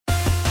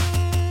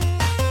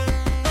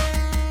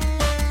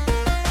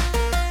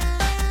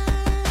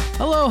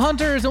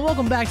Hunters, and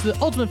welcome back to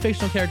the Ultimate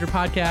Fictional Character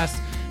Podcast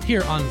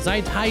here on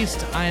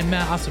Zeitgeist. I am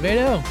Matt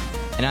Acevedo.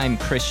 And I'm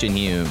Christian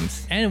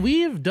Humes. And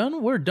we're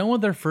done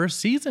with our first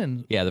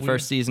season. Yeah, the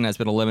first season has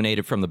been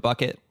eliminated from the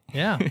bucket.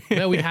 Yeah,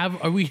 we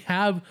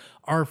have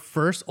our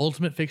first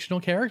ultimate fictional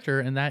character,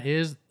 and that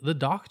is the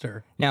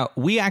Doctor. Now,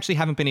 we actually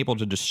haven't been able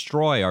to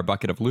destroy our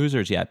bucket of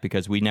losers yet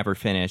because we never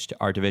finished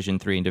our Division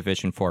 3 and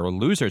Division 4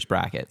 losers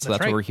bracket. So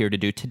that's right. what we're here to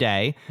do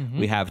today. Mm-hmm.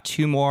 We have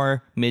 2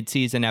 more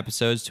mid-season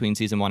episodes between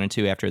Season 1 and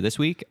 2 after this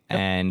week,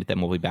 and then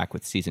we'll be back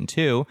with Season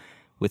 2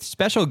 with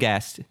special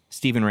guest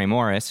Stephen Ray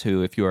Morris,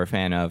 who, if you're a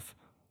fan of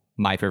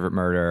My Favorite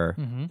Murder,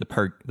 the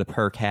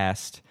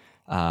Percast,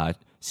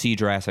 See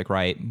Jurassic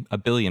Right, a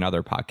billion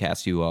other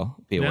podcasts, you will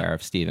be aware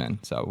of Steven.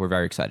 So we're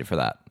very excited for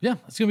that. Yeah,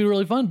 it's going to be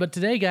really fun. But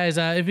today, guys,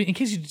 in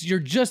case you're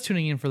just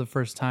tuning in for the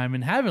first time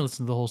and haven't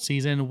listened to the whole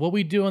season, what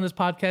we do on this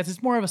podcast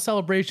is more of a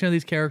celebration of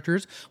these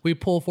characters. We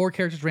pull 4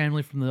 characters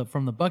randomly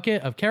from the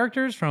bucket of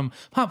characters from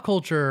pop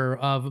culture,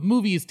 of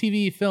movies,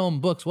 TV, film,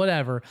 books,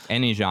 whatever.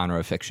 Any genre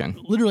of fiction.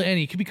 Literally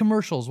any. It could be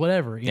commercials,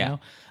 whatever, you know.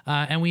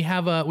 And we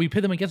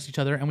pit them against each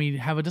other, and we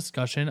have a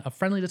discussion, a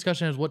friendly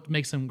discussion as what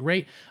makes them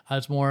great.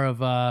 It's more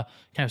of a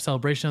kind of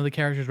celebration of the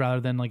characters rather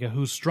than like a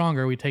who's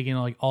stronger. We take in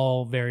like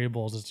all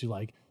variables as to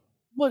like,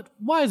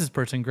 why is this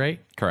person great?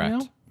 Correct. You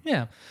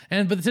know?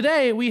 Yeah. But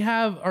today we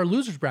have our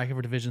losers bracket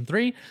for Division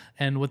 3.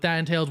 And what that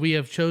entails, we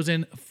have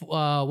chosen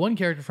one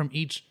character from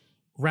each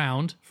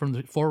round, from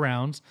the 4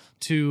 rounds,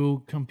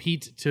 to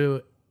compete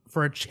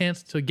for a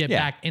chance to get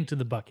back into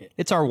the bucket.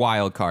 It's our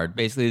wild card.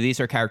 Basically,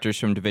 these are characters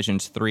from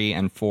Divisions 3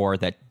 and 4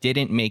 that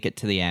didn't make it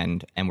to the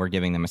end, and we're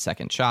giving them a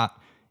second shot,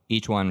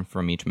 each one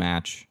from each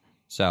match.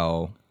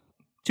 So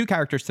 2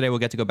 characters today will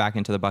get to go back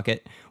into the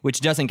bucket, which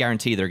doesn't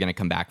guarantee they're going to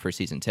come back for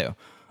Season 2.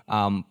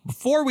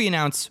 Before we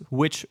announce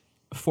which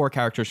 4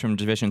 characters from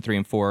Division 3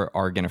 and 4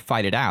 are going to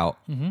fight it out,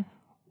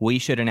 we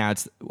should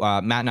announce,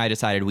 Matt and I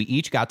decided we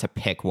each got to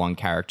pick one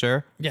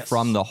character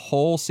from the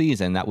whole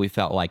season that we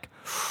felt like,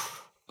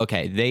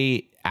 okay,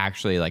 they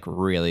actually like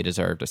really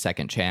deserved a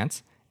second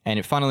chance.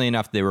 And funnily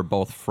enough, they were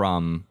both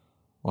from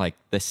like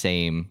the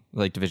same,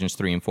 like Divisions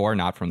 3 and 4,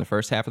 not from the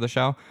first half of the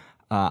show.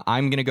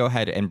 I'm going to go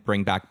ahead and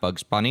bring back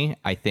Bugs Bunny.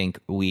 I think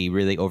we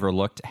really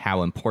overlooked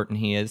how important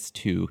he is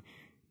to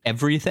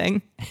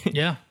everything.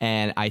 Yeah.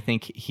 And I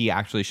think he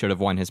actually should have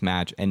won his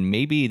match. And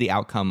maybe the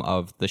outcome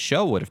of the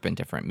show would have been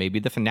different. Maybe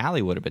the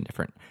finale would have been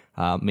different.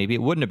 Maybe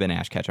it wouldn't have been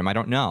Ash Ketchum. I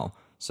don't know.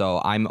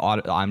 So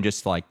I'm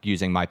just like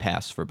using my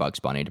pass for Bugs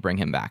Bunny to bring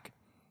him back.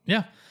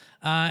 Yeah.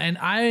 And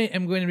I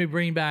am going to be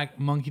bringing back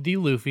Monkey D.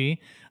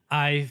 Luffy.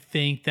 I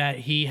think that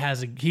he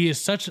is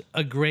such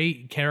a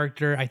great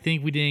character. I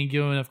think we didn't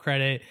give him enough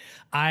credit.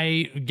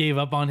 I gave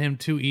up on him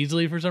too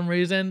easily for some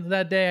reason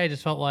that day. I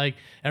just felt like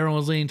everyone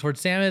was leaning towards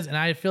Samus, and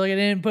I feel like I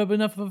didn't put up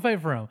enough of a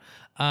fight for him.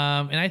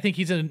 And I think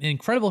he's an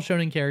incredible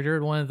shonen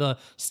character, one of the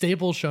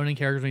staple shonen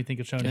characters when you think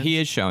of shonen. He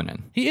is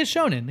shonen. He is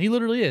shonen. He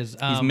literally is. He's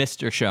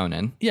Mr.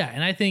 Shonen. Yeah,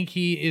 and I think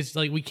he is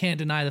like, we can't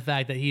deny the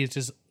fact that he is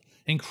just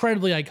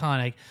incredibly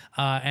iconic.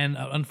 And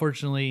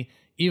unfortunately,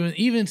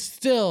 even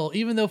still,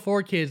 even though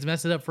 4Kids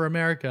messed it up for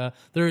America,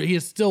 he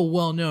is still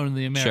well known in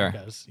the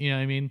Americas. Sure. You know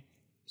what I mean?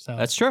 So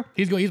that's true.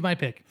 He's my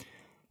pick.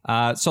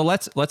 So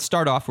let's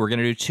start off. We're going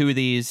to do 2 of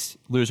these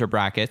loser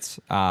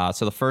brackets.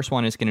 So the first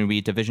one is going to be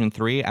Division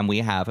 3, and we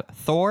have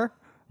Thor,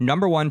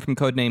 number 1 from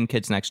Codename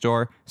Kids Next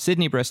Door,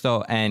 Sydney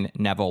Bristow, and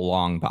Neville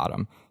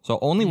Longbottom. So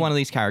only one of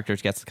these characters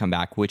gets to come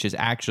back, which is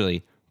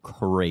actually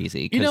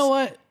crazy. You know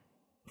what?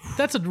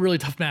 That's a really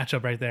tough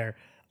matchup right there.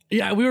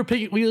 Yeah, we were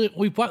picking.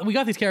 We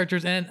got these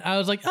characters, and I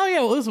was like, "Oh yeah,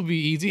 well this will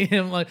be easy."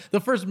 And like the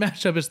first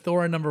matchup is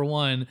Thor number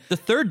 1. The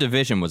 3rd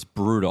division was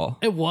brutal.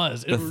 It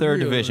was. The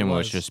 3rd division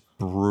was just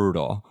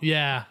brutal.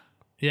 Yeah.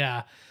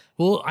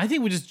 Well, I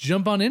think we just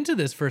jump on into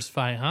this first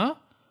fight, huh?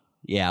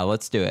 Yeah,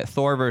 let's do it.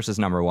 Thor versus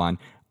number 1.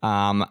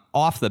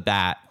 Off the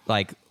bat,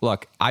 like,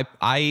 look,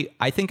 I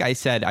think I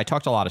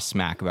talked a lot of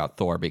smack about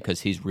Thor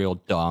because he's real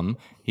dumb.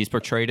 He's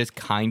portrayed as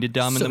kind of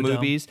dumb in the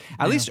movies.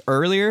 At least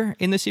earlier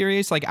in the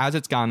series, like as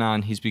it's gone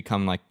on, he's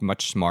become like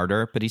much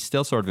smarter, but he's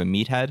still sort of a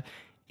meathead.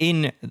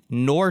 In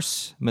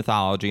Norse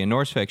mythology and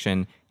Norse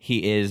fiction,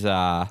 he is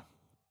a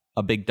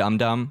big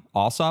dum-dum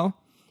also.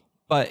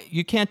 But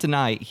you can't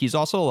deny he's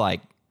also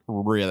like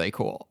really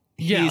cool.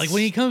 Yeah, like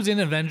when he comes in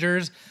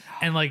Avengers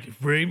and like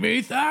bring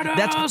me Thanos.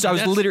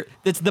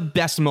 That's the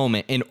best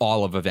moment in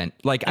all of event.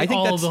 Like I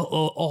think that's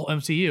all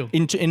MCU.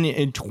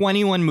 In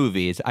 21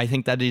 movies, I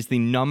think that is the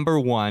number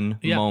 1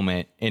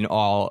 moment in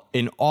all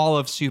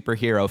of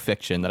superhero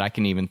fiction that I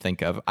can even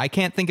think of. I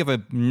can't think of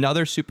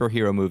another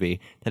superhero movie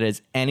that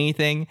has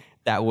anything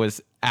that was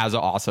as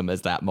awesome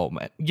as that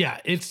moment. Yeah,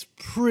 it's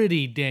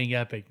pretty dang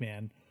epic,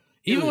 man.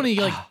 Even when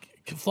he like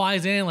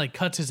flies in and like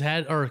cuts his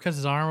head or cuts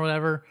his arm or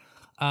whatever.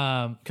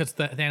 Cuts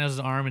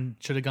Thanos' arm and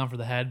should have gone for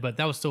the head, but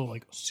that was still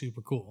like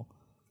super cool.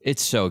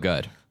 It's so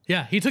good.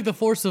 Yeah, he took the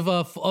force of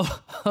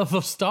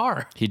a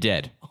star. He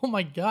did. Oh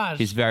my gosh.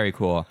 He's very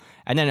cool.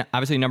 And then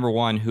obviously number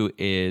 1, who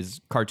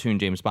is cartoon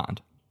James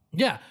Bond.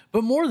 Yeah,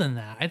 but more than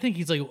that, I think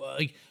he's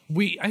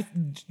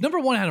number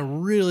one had a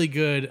really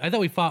good. I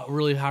thought we fought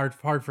really hard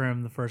for him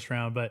in the first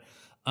round, but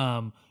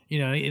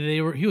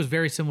he was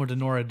very similar to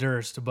Nora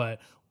Durst,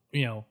 but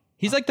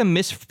he's like the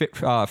Miss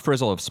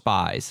Frizzle of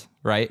spies,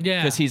 right?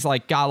 Yeah, because he's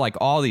like got like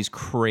all these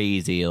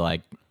crazy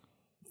like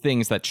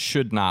things that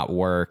should not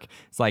work.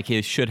 It's like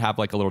he should have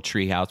like a little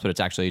tree house, but it's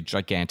actually a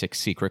gigantic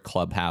secret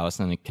clubhouse,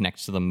 and it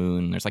connects to the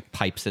moon. There's like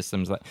pipe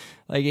systems that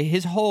like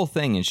his whole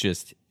thing is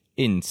just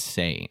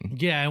insane.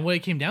 Yeah, and what it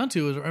came down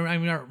to is, I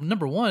mean, our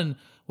number one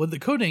with the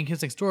Codename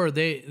Kids Next Door,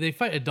 they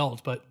fight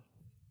adults, but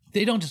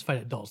they don't just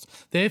fight adults.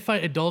 They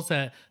fight adults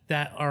they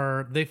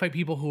fight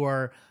people who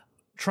are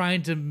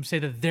trying to say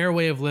that their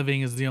way of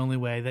living is the only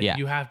way, that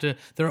you have to.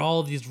 They're all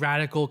of these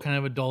radical kind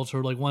of adults who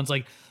are like ones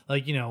like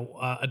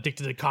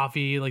addicted to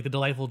coffee, like the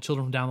Delightful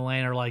Children from Down the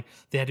Lane, or like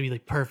they had to be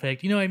like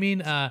perfect. You know what I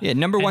mean?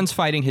 Number one's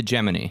fighting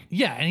hegemony.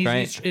 Yeah, and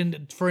he's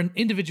for an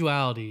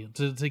individuality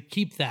to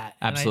keep that.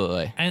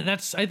 Absolutely. And I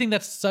think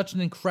that's such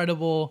an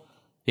incredible.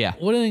 Yeah.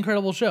 What an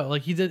incredible show!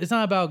 Like it's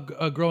not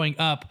about growing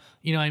up.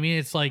 You know what I mean?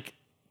 It's like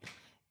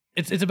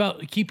it's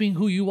about keeping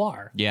who you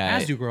are. Yeah,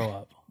 as you grow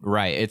up.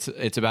 Right.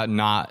 It's about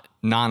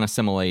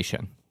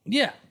non-assimilation.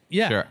 Yeah.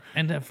 Sure.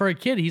 And for a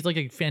kid, he's like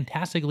a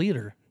fantastic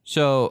leader.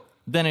 So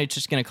then it's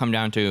just going to come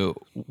down to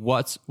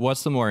what's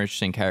the more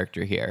interesting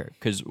character here?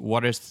 Because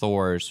what is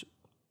Thor's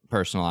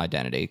personal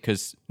identity?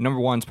 Because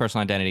number one's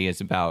personal identity is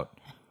about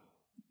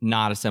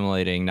not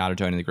assimilating, not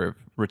joining the group,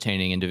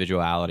 retaining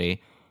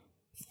individuality.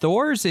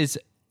 Thor's is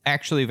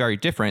actually very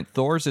different.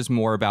 Thor's is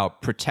more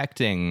about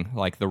protecting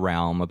like the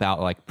realm,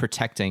 about like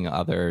protecting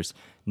others.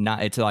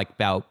 It's like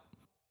about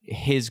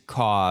his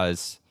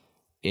cause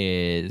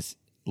is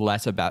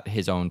less about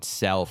his own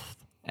self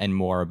and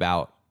more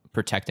about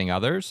protecting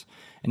others.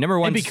 And number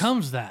one, it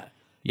becomes that.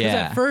 Yeah.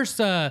 At first,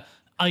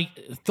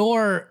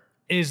 Thor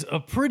is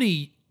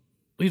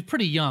he's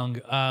pretty young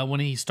when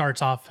he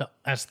starts off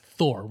as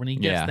Thor, when he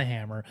gets the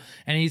hammer,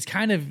 and he's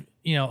kind of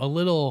he's a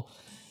little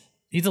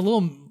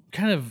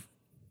kind of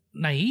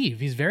naive.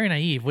 He's very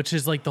naive, which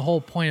is like the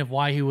whole point of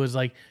why he was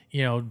like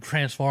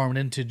transformed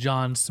into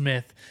John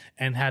Smith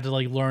and had to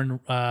like learn.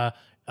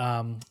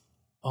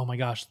 Oh my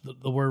gosh,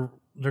 the word.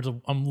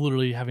 I'm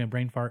literally having a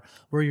brain fart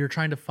where you're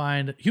trying to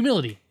find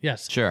humility.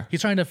 Yes. Sure.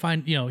 He's trying to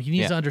find, he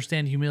needs to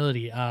understand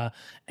humility.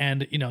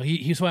 And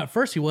so at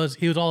first he was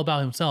all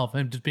about himself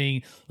and just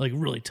being like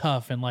really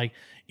tough and like,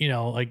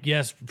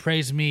 yes,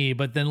 praise me.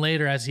 But then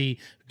later as he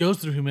goes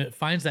through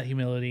finds that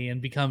humility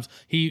and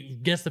he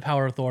gets the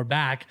power of Thor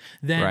back.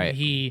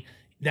 Then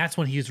that's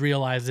when he's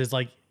realizes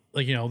like,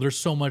 there's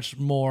so much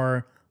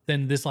more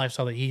than this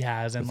lifestyle that he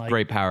has. And with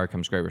great power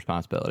comes great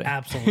responsibility.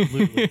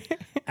 Absolutely.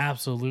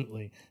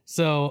 Absolutely.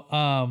 So,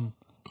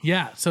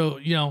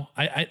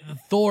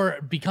 Thor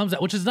becomes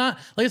that, which is not,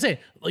 like I say,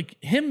 like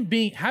him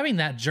having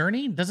that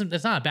journey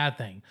it's not a bad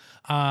thing.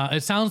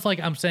 It sounds like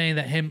I'm saying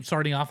that him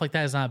starting off like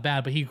that is not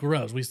bad, but he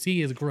grows. We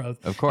see his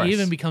growth. Of course. He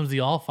even becomes the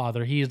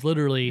All-Father. He is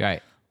literally,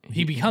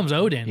 he becomes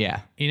Odin.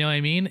 Yeah. You know what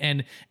I mean?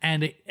 And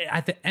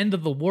at the end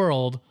of the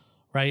world,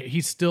 right,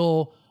 he's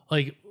still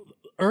like,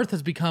 Earth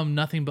has become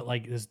nothing but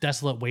like this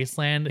desolate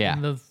wasteland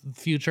in the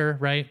future,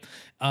 right?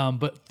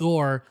 But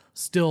Thor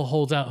still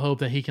holds out hope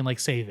that he can like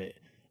save it.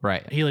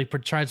 Right. He like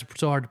tries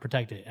so hard to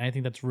protect it, and I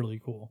think that's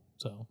really cool.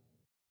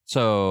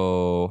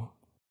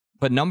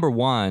 But number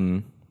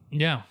one,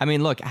 yeah. I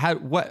mean, look,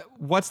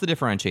 what's the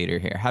differentiator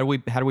here? How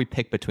do we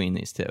pick between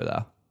these two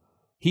though?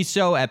 He's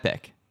so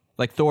epic.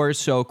 Like Thor is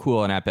so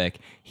cool and epic.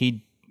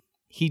 He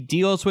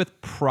deals with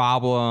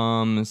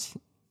problems.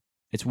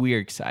 It's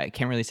weird because I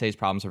can't really say his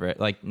problems are very,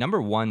 like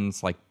number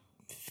one's like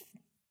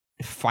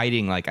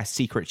fighting like a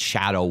secret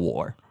shadow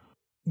war.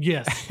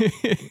 Yes.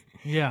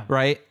 Yeah.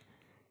 Right?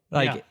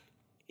 Like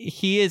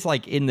he is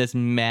like in this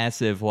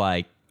massive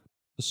like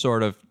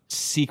sort of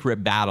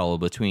secret battle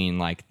between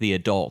like the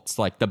adults,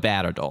 like the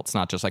bad adults,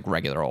 not just like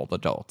regular old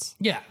adults.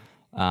 Yeah.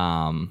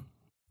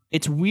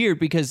 It's weird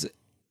because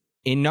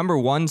in number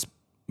one's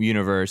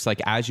universe, like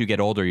as you get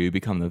older, you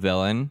become the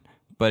villain.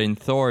 But in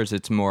Thor's,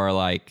 it's more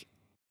like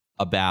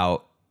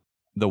about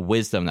the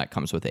wisdom that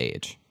comes with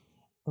age.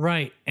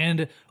 Right.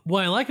 And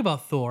what I like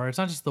about Thor, it's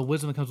not just the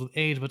wisdom that comes with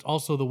age, but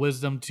also the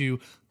wisdom to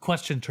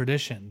question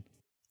tradition.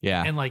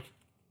 Yeah. And like,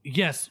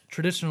 yes,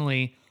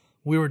 traditionally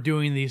we were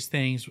doing these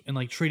things and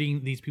like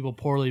treating these people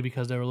poorly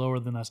because they were lower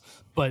than us,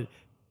 but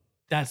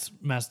that's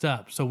messed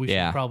up. So we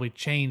should probably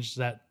change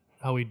that,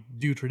 how we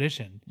do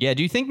tradition. Yeah.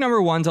 Do you think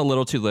number one's a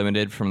little too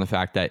limited from the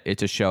fact that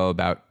it's a show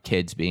about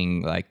kids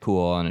being like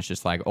cool, and it's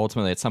just like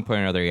ultimately at some point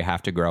or another you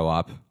have to grow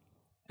up,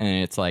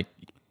 and it's like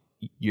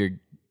you're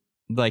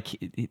like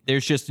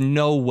there's just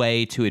no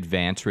way to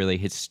advance really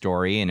his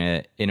story in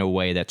a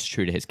way that's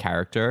true to his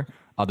character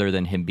other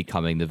than him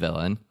becoming the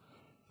villain?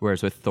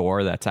 Whereas with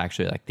Thor, that's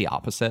actually like the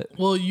opposite.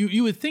 Well,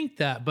 you would think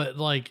that, but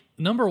like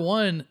number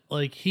one,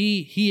 like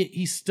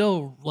he's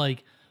still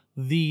like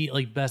the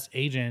like best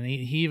agent.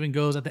 He even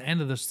goes at the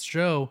end of the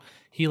show,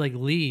 he like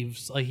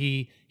leaves, like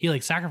he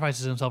like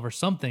sacrifices himself or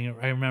something,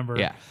 I remember.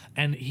 Yeah.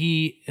 And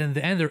he, in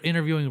the end, they're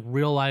interviewing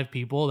real live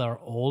people that are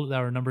old,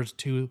 that are numbers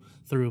 2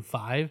 through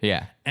 5.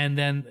 Yeah. And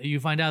then you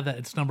find out that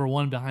it's number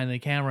 1 behind the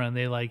camera, and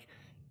they like,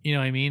 you know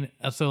what I mean?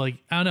 So like,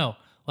 I don't know.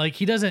 Like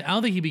I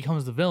don't think he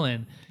becomes the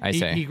villain.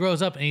 He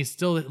grows up and he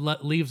still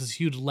leaves this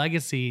huge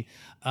legacy.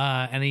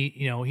 And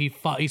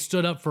he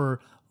stood up for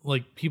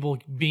like people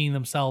being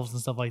themselves and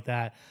stuff like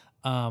that.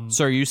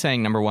 So are you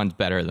saying number 1's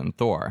better than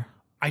Thor?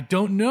 I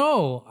don't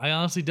know. I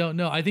honestly don't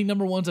know. I think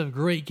number 1's a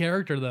great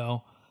character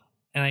though,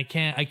 and I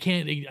can't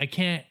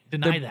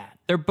deny that.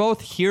 They're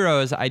both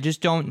heroes. I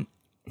just don't.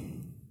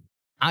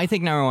 I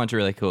think number 1's a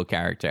really cool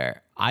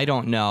character. I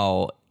don't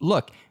know.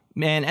 Look,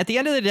 man. At the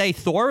end of the day,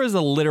 Thor is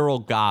a literal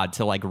god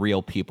to like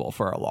real people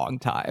for a long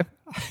time.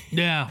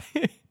 Yeah,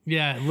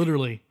 yeah,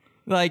 literally.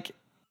 Like,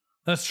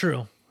 that's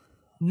true.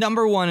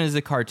 Number 1 is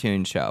a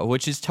cartoon show,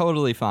 which is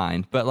totally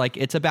fine, but like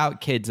it's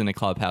about kids in a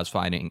clubhouse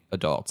fighting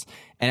adults.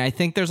 And I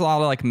think there's a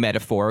lot of like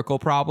metaphorical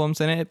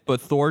problems in it,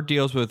 but Thor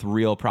deals with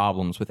real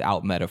problems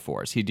without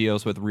metaphors. He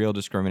deals with real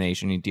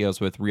discrimination. He deals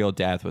with real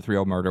death, with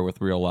real murder,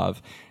 with real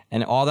love.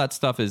 And all that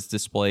stuff is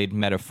displayed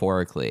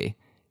metaphorically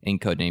in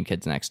Codename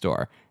Kids Next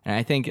Door. And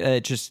I think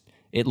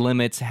it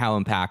limits how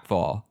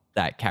impactful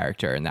that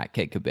character and that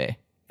kid could be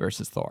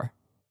versus Thor.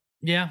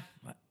 Yeah,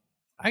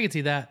 I can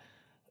see that.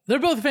 They're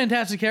both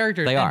fantastic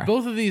characters. They are.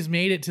 Both of these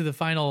made it to the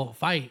final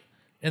fight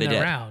in the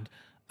round.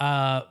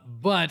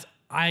 But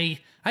I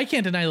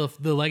can't deny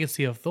the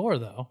legacy of Thor,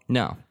 though.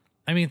 No.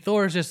 I mean,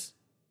 Thor is just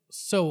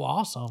so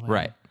awesome.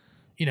 Right.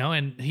 You know,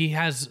 and he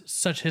has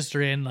such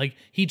history, and like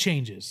he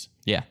changes.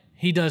 Yeah.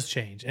 He does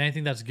change, and I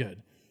think that's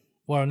good.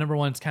 Well, number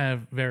 1's kind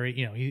of very,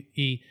 you know,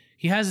 he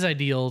has his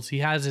ideals, he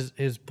has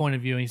his point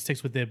of view, and he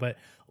sticks with it, but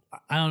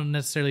I don't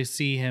necessarily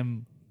see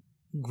him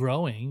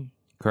growing.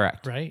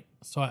 Correct. Right?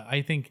 So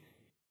I think,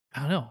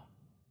 I don't know.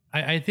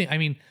 I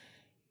mean,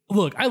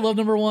 look, I love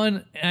number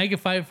 1, and I could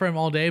fight for him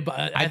all day, but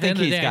at the end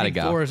of the day, I think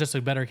Thor is just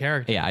a better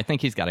character. Yeah, I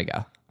think he's got to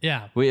go.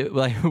 Yeah.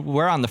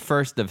 We're on the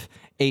first of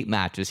 8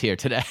 matches here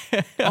today.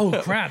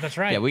 Oh, crap. That's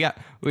right. Yeah,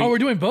 we're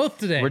doing both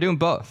today. We're doing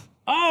both.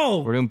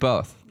 Oh. We're doing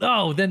both.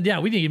 Oh, then, yeah,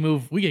 we need to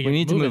move. We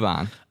need to move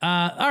on.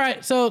 All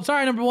right. So,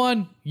 sorry, number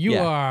 1, you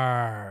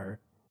are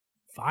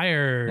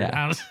fired.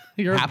 Yeah.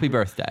 Happy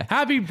birthday.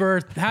 Happy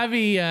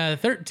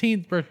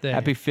 13th birthday.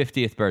 Happy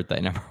 50th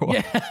birthday, number 1.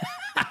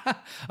 Yeah.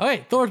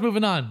 Okay, Thor's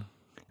moving on.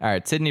 All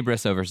right, Sydney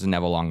Bristow versus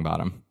Neville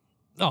Longbottom.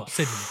 Oh,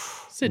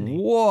 Sydney.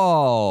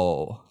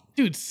 Whoa.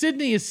 Dude,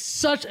 Sydney is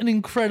such an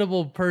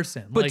incredible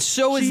person. But like,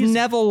 so is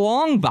Neville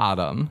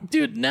Longbottom.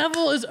 Dude,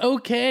 Neville is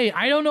okay.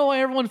 I don't know why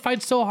everyone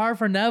fights so hard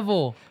for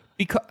Neville.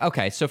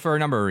 Okay, so for a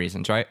number of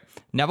reasons, right?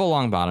 Neville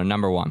Longbottom,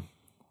 number 1.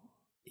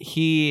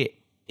 He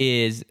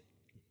is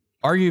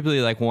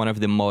arguably like one of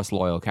the most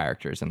loyal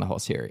characters in the whole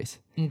series.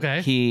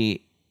 Okay.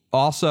 He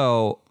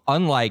also,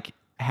 unlike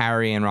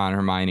Harry and Ron and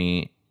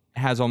Hermione,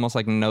 has almost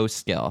like no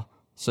skill.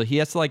 So he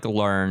has to like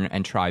learn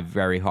and try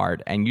very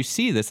hard. And you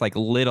see this like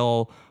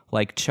little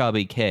like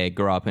chubby kid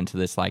grow up into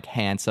this like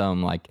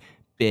handsome, like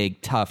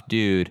big, tough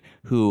dude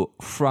who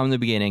from the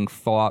beginning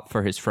fought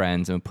for his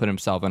friends and put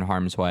himself in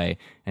harm's way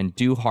and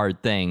do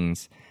hard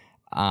things.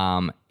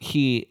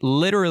 He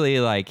literally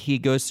like he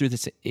goes through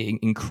this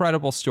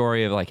incredible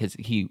story of like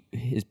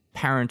his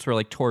parents were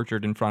like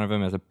tortured in front of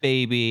him as a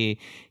baby.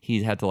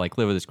 He had to like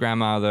live with his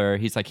grandmother.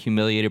 He's like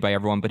humiliated by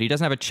everyone, but he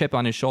doesn't have a chip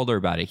on his shoulder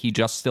about it. He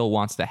just still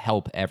wants to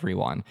help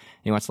everyone.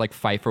 He wants to like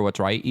fight for what's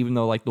right, even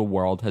though like the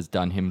world has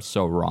done him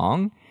so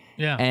wrong.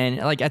 Yeah. And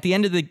like at the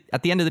end of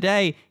the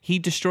day, he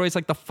destroys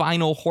like the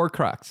final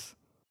Horcrux.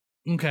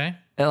 Okay.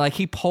 And, like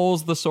he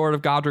pulls the sword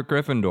of Godric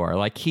Gryffindor.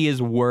 Like he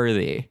is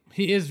worthy.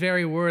 He is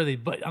very worthy.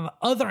 But on the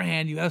other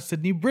hand, you have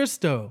Sydney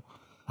Bristow.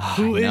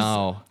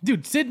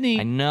 Dude, Sydney.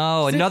 I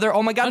know.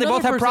 Oh my God, they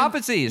both have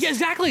prophecies. Yeah,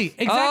 exactly.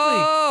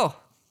 Oh.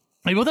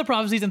 They both have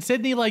prophecies, and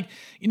Sydney, like,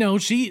 you know,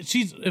 she's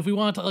if we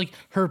want to like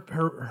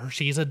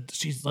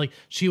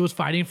she was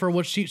fighting for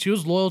what she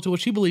was loyal to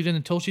what she believed in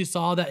until she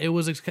saw that it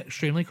was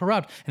extremely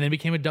corrupt, and then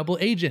became a double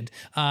agent.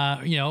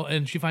 You know,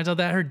 and she finds out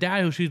that her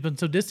dad, who she's been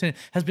so distant,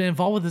 has been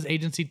involved with this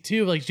agency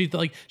too. Like she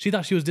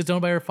thought she was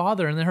disowned by her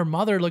father, and then her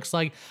mother looks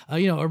like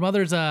her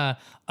mother's was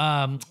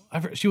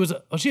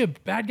she a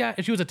bad guy?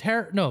 She was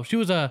a she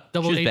was a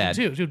double agent bad.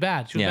 too. She was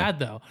bad. She was bad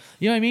though.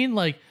 You know what I mean?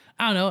 Like,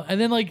 I don't know.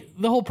 And then like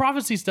the whole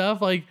prophecy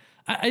stuff, like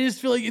I just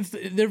feel like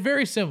they're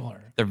very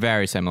similar. They're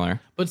very similar.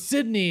 But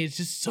Sydney is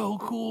just so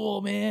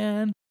cool,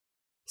 man.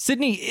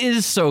 Sydney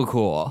is so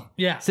cool.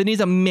 Yeah. Sydney's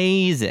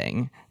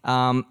amazing.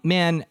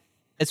 Man,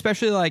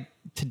 especially like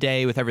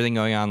today with everything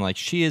going on, like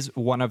she is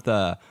one of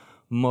the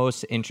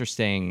most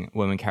interesting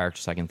women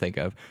characters I can think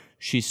of.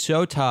 She's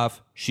so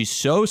tough. She's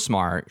so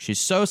smart. She's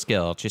so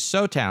skilled. She's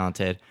so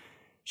talented.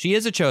 She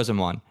is a chosen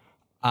one.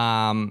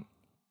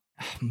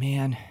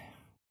 Man,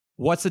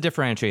 what's the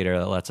differentiator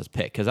that lets us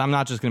pick? Because I'm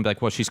not just going to be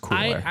like, well, she's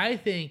cooler. I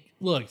think,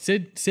 look,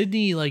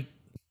 Sydney, like,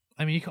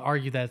 I mean, you could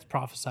argue that it's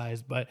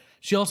prophesized, but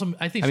she also,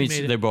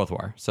 they both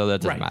were, so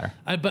that doesn't matter.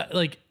 But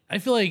like, I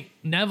feel like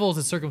Neville's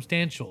is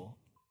circumstantial.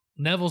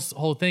 Neville's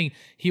whole thing,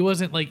 he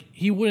wasn't like,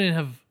 he wouldn't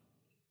have,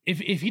 if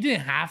he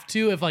didn't have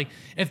to,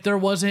 if there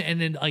wasn't, and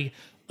then like,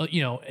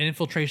 you know, an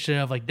infiltration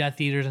of like Death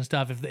Eaters and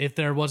stuff, if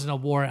there wasn't a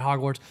war at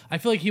Hogwarts, I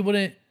feel like he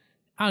wouldn't,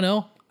 I don't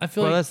know. I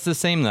feel well, like that's the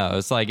same though.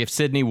 It's like if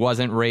Sydney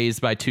wasn't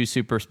raised by 2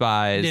 super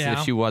spies, Yeah.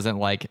 if she wasn't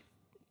like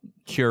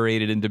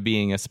curated into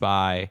being a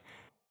spy,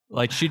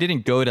 like she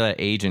didn't go to that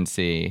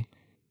agency.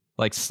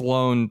 Like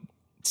Sloane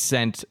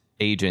sent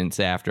agents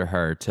after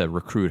her to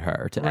recruit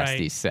her to Right.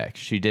 SD6.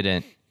 She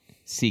didn't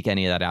seek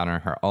any of that out on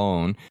her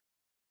own.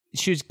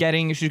 She was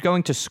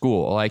going to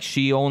school. Like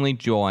she only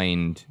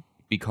joined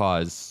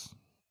because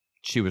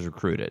she was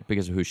recruited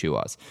because of who she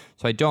was.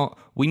 So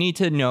we need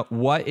to know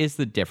what is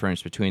the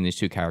difference between these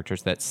two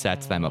characters that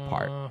sets them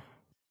apart.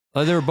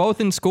 They were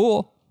both in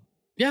school.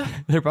 yeah,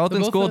 They're both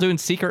in school in- doing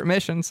secret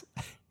missions,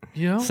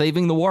 you know,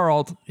 saving the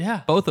world.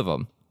 yeah. Both of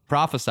them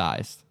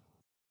prophesized.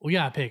 We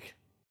gotta pick.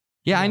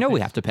 Yeah, I know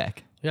we have to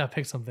pick. We gotta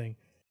pick something.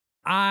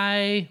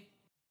 I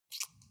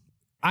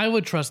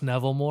would trust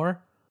Neville more.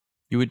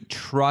 You would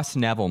trust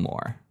Neville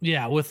more.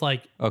 Yeah, with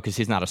like, Oh, because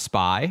he's not a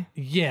spy?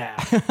 yeah.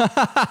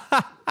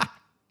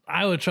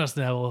 I would trust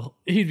Neville.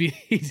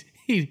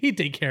 He'd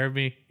take care of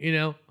me, you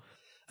know?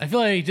 I feel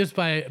like just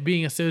by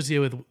being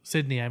associated with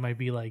Sydney, I might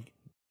be like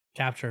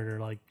captured or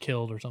like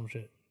killed or some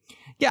shit.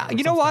 Yeah,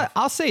 you know what?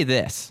 I'll say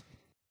this.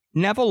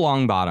 Neville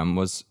Longbottom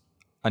was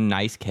a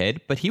nice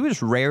kid, but he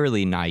was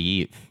rarely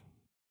naive.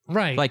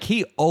 Right. Like,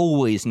 he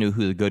always knew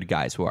who the good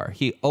guys were.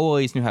 He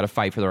always knew how to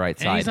fight for the right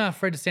and side. he's not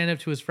afraid to stand up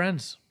to his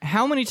friends.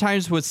 How many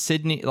times was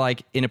Sydney,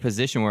 like, in a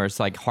position where it's,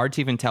 like, hard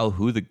to even tell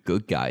who the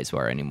good guys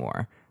were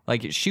anymore?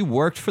 Like, she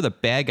worked for the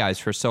bad guys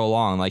for so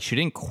long. Like, she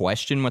didn't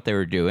question what they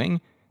were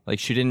doing. Like,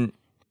 she didn't,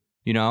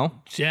 you know?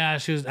 Yeah,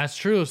 that's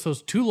true. So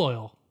it's too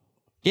loyal.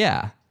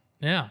 Yeah.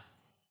 Yeah.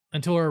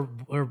 Until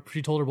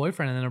she told her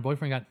boyfriend, and then her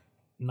boyfriend got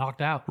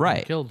knocked out.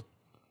 Right. Killed.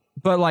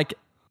 But, like,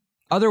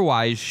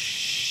 otherwise,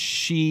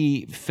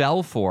 she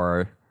fell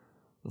for,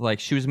 like,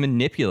 she was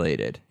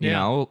manipulated, you Yeah.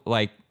 know?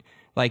 Like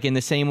in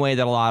the same way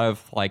that a lot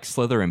of, like,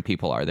 Slytherin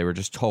people are. They were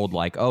just told,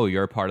 like, oh,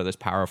 you're a part of this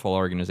powerful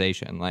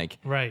organization. Like,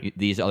 Right.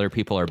 these other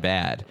people are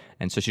bad.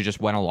 And so she just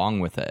went along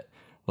with it.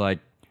 Like,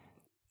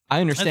 I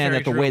understand very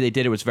that the true. way they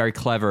did it was very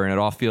clever and it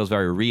all feels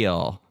very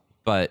real.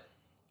 But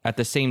at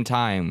the same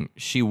time,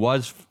 she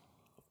was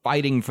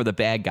fighting for the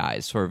bad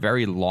guys for a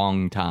very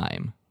long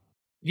time.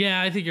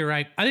 Yeah, I think you're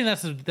right. I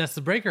think that's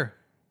the breaker.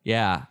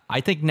 Yeah,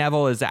 I think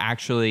Neville is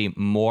actually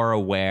more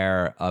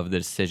aware of the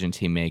decisions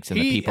he makes and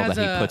the He people has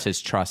that he a- puts his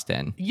trust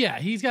in. Yeah,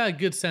 he's got a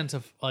good sense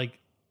of like,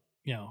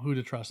 you know, who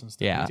to trust and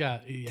stuff. Yeah,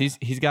 Yeah,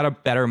 he's got a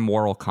better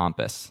moral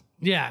compass.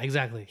 yeah,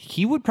 exactly.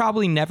 He would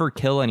probably never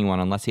kill anyone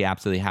unless he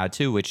absolutely had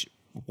to, which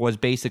was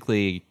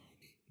basically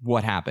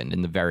what happened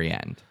in the very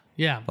end.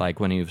 Yeah,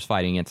 Like when he was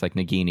fighting against like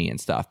Nagini and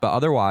stuff. But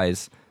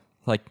otherwise,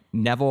 like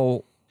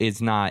Neville is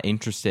not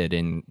interested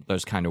in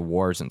those kind of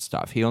wars and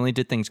stuff. He only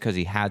did things because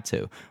he had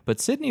to.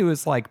 But Sydney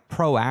was like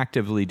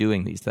proactively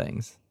doing these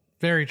things.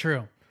 very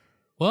true.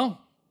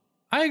 Well,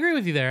 I agree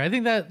with you there. I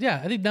think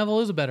Neville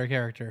is a better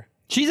character.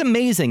 She's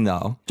amazing,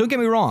 though. Don't get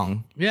me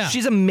wrong. Yeah.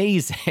 She's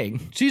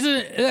amazing.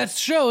 That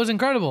show is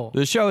incredible.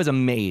 The show is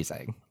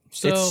amazing.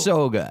 So- it's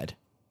so good.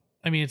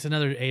 I mean, it's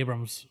another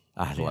Abrams.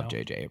 I you love know.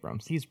 J.J.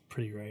 Abrams. He's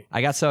pretty great.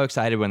 I got so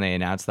excited when they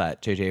announced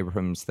that J.J.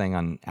 Abrams thing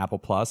on Apple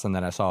Plus, and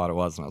then I saw what it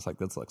was, and I was like,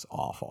 this looks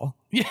awful.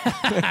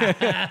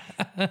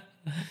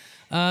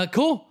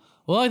 Cool.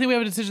 Well, I think we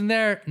have a decision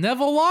there.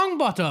 Neville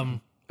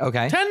Longbottom.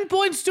 Okay. 10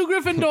 points to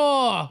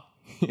Gryffindor.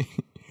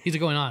 He's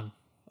going on.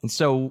 And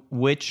so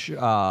which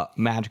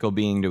magical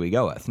being do we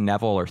go with,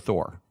 Neville or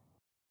Thor?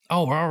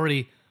 Oh, we're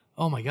already.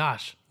 Oh my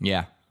gosh.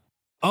 Yeah.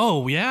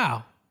 Oh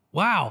yeah.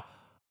 Wow.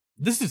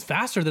 This is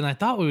faster than I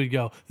thought we would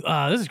go.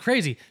 This is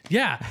crazy.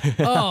 Yeah.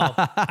 Oh,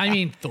 I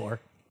mean Thor.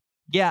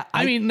 Yeah.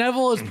 I mean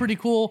Neville is pretty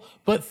cool,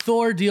 but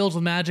Thor deals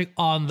with magic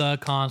on the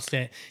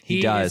constant.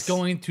 He does. is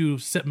going to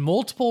set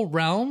multiple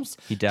realms.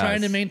 He does.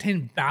 Trying to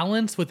maintain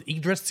balance with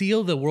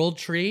Yggdrasil, the world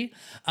tree.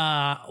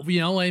 You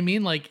know what I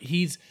mean? Like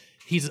he's.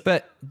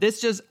 But this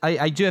just,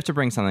 I do have to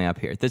bring something up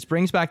here. This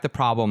brings back the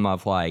problem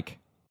of like,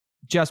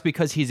 just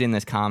because he's in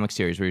this comic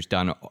series where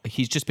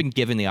he's just been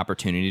given the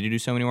opportunity to do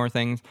so many more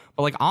things.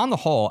 But like on the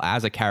whole,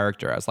 as a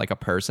character, as like a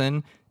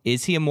person,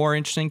 is he a more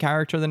interesting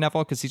character than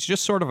Neville? Because he's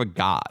just sort of a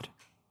god.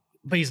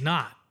 But he's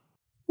not.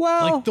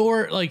 Well, Like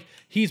Thor, like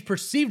he's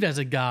perceived as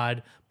a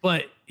god,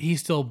 but he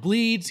still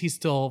bleeds. He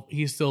still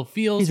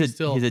feels. he's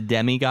a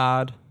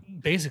demigod.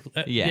 Basically,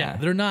 Yeah.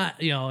 they're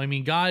not. You know, I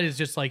mean, God is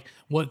just like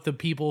what the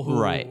people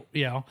who, Right.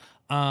 You know,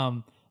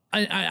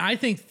 I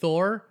think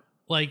Thor,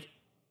 like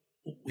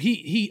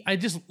he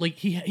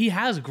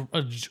has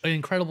an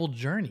incredible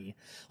journey.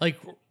 Like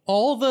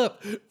all the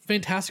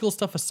fantastical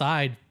stuff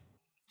aside,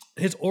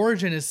 his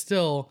origin is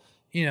still,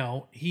 you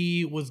know,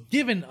 he was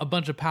given a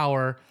bunch of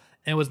power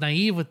and was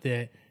naive with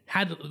it.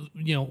 Had,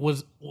 you know,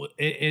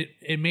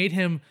 it made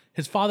him,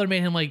 his father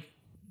made him like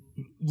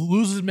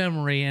lose his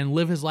memory and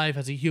live his life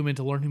as a human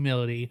to learn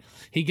humility.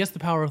 He gets the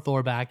power of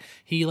Thor back.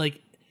 He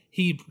like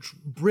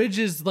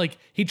bridges, like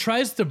he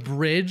tries to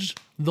bridge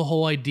the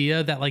whole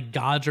idea that like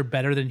gods are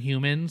better than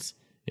humans.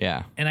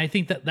 Yeah. And I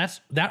think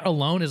that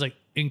alone is like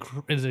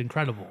is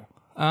incredible.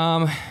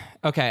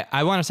 Okay.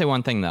 I want to say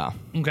one thing though.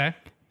 Okay.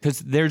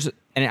 Because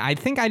and I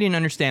think I didn't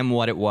understand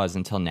what it was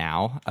until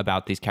now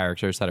about these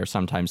characters that are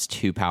sometimes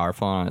too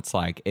powerful, and it's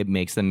like it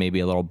makes them maybe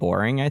a little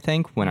boring. I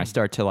think when I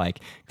start to like,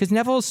 because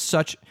Neville's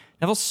such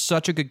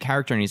a good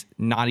character, and he's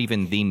not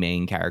even the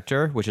main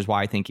character, which is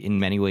why I think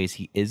in many ways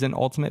he is an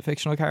ultimate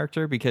fictional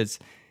character, because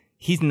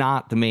he's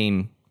not the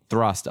main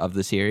thrust of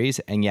the series,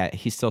 and yet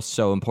he's still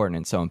so important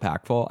and so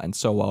impactful and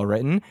so well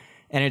written.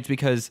 And it's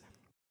because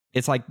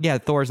it's like, yeah,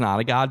 Thor's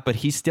not a god, but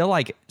he's still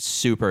like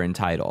super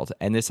entitled.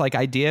 And this like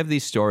idea of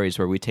these stories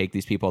where we take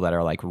these people that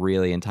are like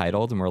really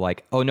entitled and we're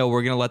like, oh no,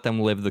 we're going to let them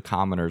live the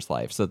commoner's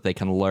life so that they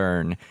can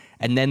learn.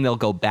 And then they'll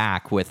go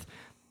back with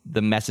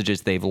the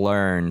messages they've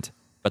learned,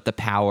 but the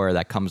power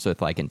that comes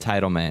with like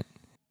entitlement,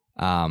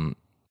 and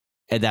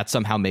that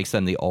somehow makes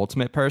them the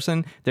ultimate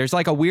person. There's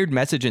like a weird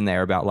message in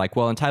there about like,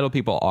 well, entitled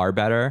people are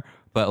better,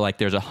 but like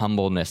there's a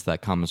humbleness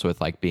that comes with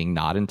like being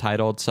not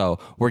entitled. So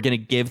we're going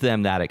to give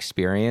them that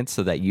experience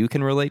so that you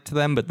can relate to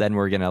them, but then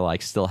we're going to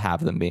like still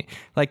have them be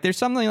like, there's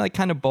something like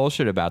kind of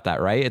bullshit about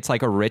that, right? It's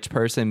like a rich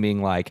person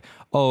being like,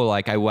 oh,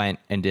 like I went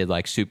and did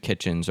like soup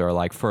kitchens, or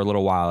like for a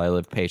little while I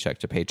lived paycheck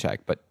to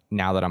paycheck, but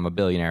now that I'm a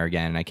billionaire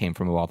again and I came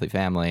from a wealthy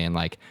family and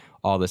like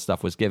all this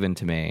stuff was given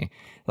to me.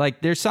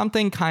 Like there's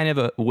something kind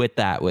of with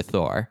that with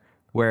Thor,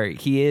 where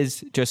he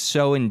is just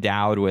so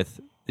endowed with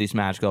these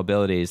magical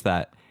abilities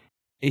that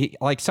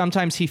like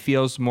sometimes he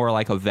feels more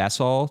like a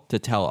vessel to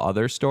tell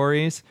other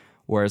stories,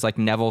 whereas like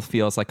Neville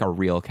feels like a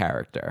real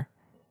character.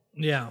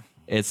 Yeah.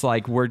 It's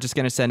like we're just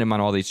going to send him on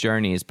all these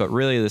journeys, but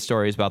really the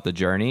story is about the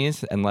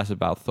journeys and less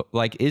about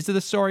like, is the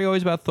story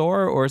always about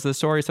Thor, or is the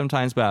story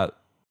sometimes about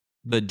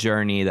the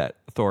journey that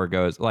Thor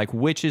goes? Like,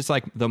 which is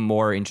like the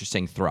more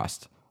interesting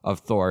thrust of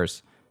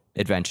Thor's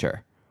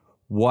adventure?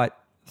 What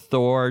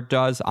Thor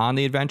does on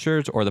the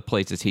adventures, or the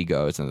places he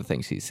goes and the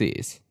things he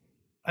sees?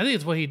 I think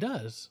it's what he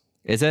does.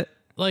 Is it?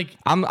 Like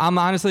I'm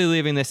honestly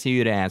leaving this to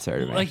you to answer.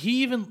 To me. Like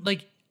he even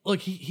like look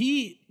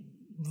he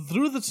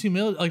through this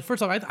humility. Like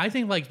first off, I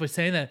think like by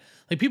saying that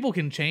like people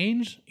can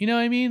change. You know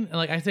what I mean? And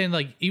like I think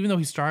like even though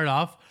he started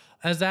off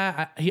as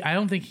that, I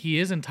don't think he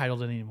is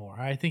entitled anymore.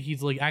 I think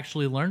he's like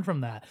actually learned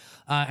from that,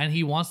 and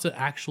he wants to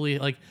actually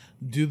like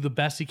do the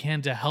best he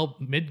can to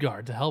help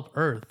Midgard, to help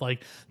Earth,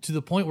 like to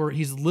the point where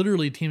he's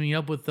literally teaming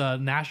up with the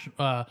national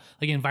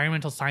like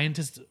environmental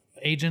scientist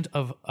agent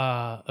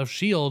of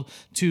Shield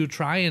to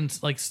try and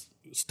like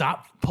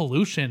stop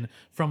pollution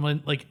from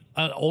like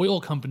an oil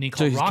company called.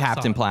 So he's Roxxon.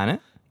 Captain Planet.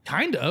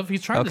 Kind of.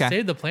 He's trying to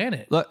save the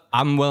planet. Look,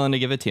 I'm willing to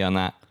give it to you on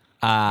that.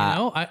 You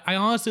know, I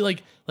honestly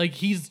like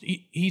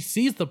he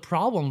sees the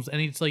problems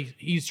and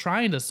he's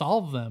trying to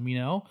solve them. You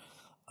know,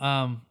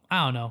 I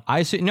don't know. I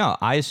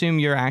assume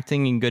you're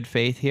acting in good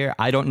faith here.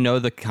 I don't know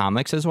the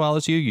comics as well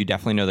as you. You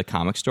definitely know the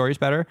comic stories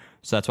better,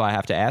 so that's why I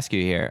have to ask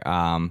you here.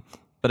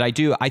 But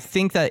I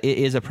think that it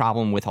is a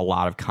problem with a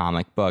lot of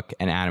comic book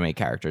and anime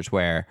characters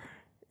where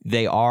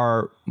they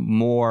are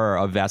more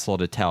a vessel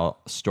to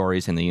tell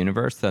stories in the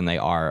universe than they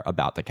are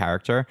about the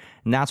character.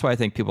 And that's why I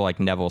think people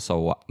like Neville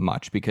so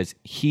much, because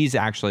he's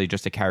actually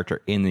just a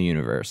character in the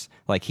universe.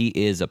 Like he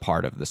is a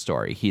part of the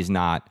story. He's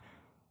not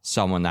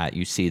someone that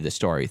you see the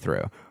story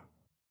through.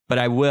 But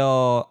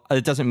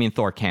it doesn't mean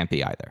Thor can't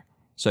be either.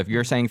 So if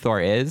you're saying Thor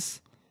is,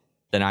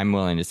 then I'm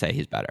willing to say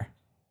he's better.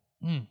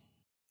 I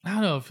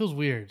don't know. It feels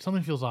weird.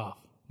 Something feels off.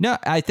 No,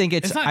 I think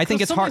it's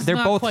hard. They're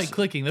both quite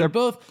clicking. They're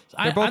both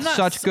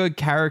such good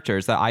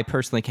characters that I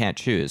personally can't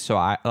choose. So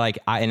I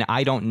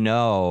don't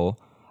know.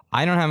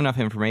 I don't have enough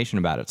information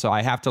about it, so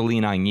I have to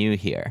lean on you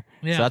here.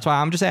 Yeah. So that's why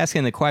I'm just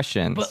asking the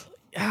questions. But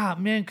yeah,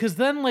 man, because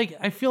then like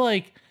I feel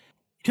like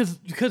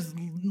because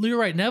you're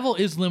right. Neville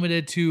is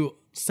limited to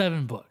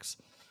 7 books,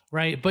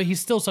 right? But he's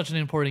still such an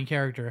important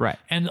character, right?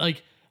 And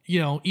like, you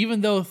know,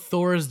 even though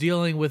Thor is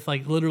dealing with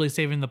like literally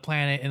saving the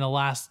planet in the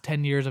last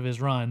 10 years of his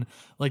run,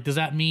 like, does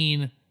that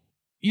mean?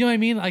 You know what I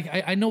mean?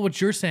 Like, I know what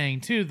you're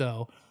saying too,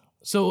 though.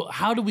 So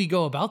how do we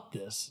go about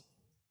this?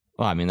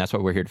 Well, I mean, that's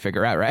what we're here to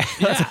figure out, right?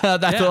 Yeah,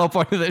 that's the whole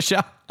point of the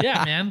show.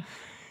 Yeah, man.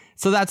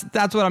 So that's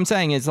what I'm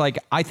saying is like,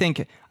 I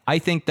think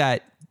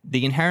that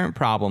the inherent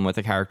problem with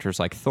the characters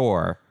like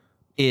Thor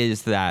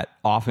is that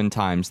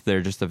oftentimes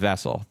they're just a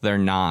vessel. They're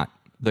not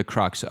the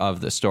crux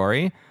of the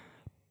story.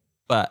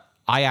 But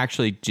I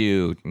actually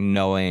do,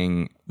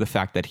 knowing the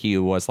fact that he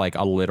was like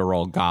a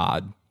literal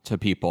god to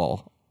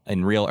people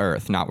in real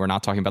Earth. We're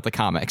not talking about the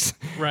comics.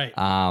 Right.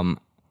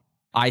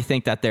 I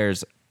think that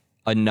there's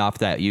enough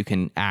that you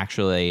can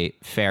actually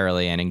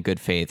fairly and in good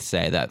faith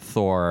say that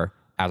Thor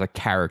as a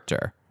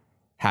character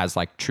has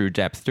like true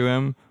depth to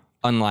him,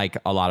 unlike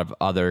a lot of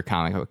other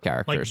comic book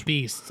characters. Like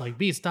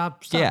Beast.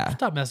 Stop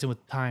messing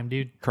with time,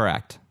 dude.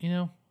 Correct. You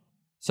know?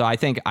 So I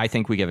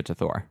think we give it to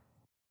Thor.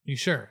 You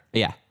sure?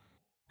 Yeah,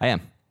 I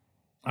am.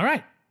 All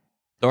right.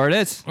 Thor it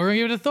is. We're going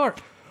to give it to Thor.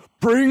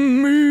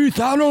 Bring me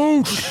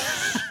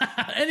Thanos.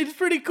 and he's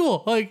pretty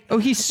cool. Like, Oh,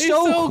 he's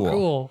so cool.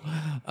 cool.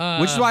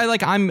 Which is why,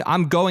 like,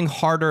 I'm going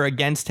harder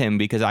against him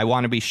because I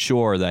want to be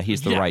sure that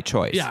he's the right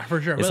choice. Yeah,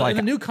 for sure. It's But like in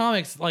the new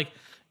comics, like,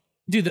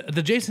 dude,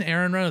 the Jason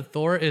Aaron run of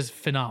Thor is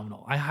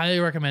phenomenal. I highly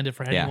recommend it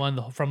for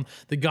anyone, from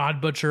the God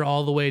Butcher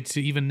all the way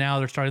to even now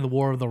they're starting the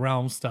War of the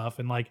Realms stuff,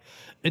 and like,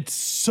 it's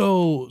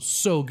so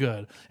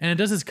good. And it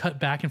does this cut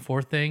back and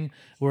forth thing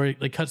where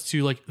it like cuts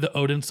to like the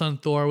Odin son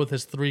Thor with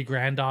his 3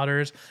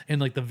 granddaughters in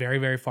like the very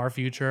very far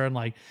future, and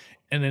like,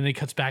 and then it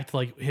cuts back to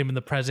like him in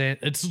the present.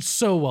 It's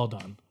so well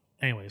done.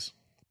 Anyways,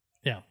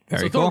 yeah.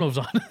 Very so cool. Thor moves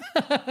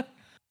on.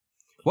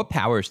 What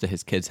powers do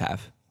his kids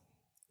have?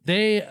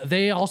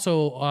 They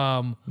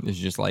also Is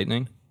it just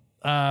lightning?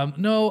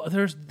 no,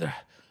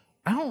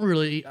 I don't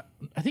really.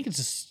 I think it's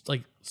just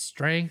like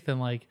strength and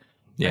like.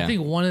 Yeah. I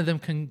think one of them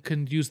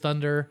can use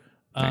thunder.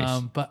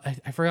 Nice. But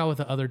I forgot what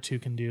the other 2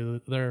 can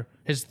do. They're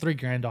his 3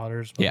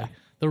 granddaughters. But Yeah. like,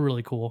 they're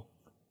really cool.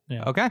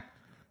 Yeah. Okay.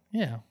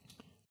 Yeah.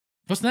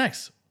 What's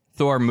next?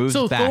 Thor moves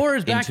So back Thor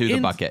is back into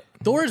the bucket.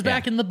 Thor is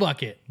back in the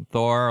bucket.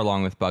 Thor,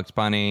 along with Bugs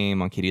Bunny,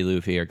 Monkey D.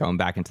 Luffy, are going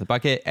back into the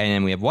bucket, and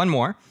then we have one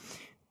more.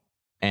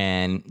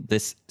 And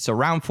so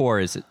round 4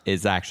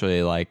 is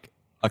actually like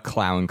a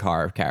clown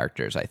car of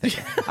characters, I think.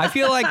 I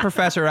feel like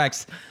Professor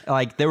X,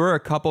 like there were a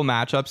couple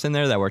matchups in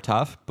there that were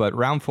tough, but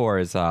round 4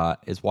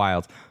 is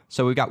wild.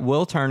 So we've got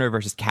Will Turner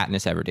versus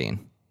Katniss Everdeen.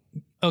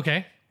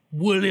 Okay.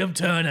 William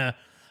Turner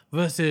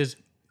versus.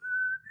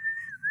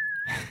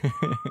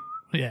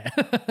 Yeah.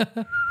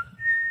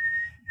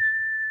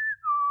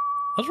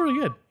 That's really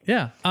good.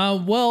 Yeah.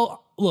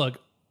 Well, look,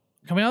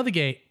 coming out of the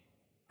gate,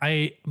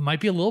 I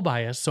might be a little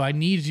biased, so I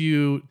need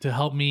you to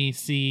help me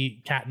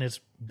see Katniss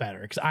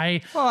better.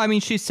 Well, I mean,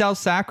 she's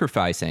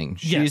self-sacrificing.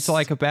 She's Yes.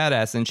 like a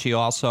badass, and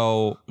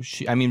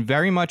I mean,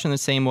 very much in the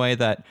same way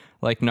that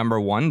like number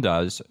 1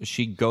 does.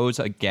 She goes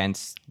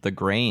against the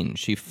grain.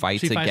 She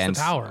fights the against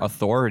power.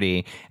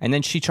 authority, and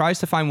then she tries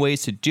to find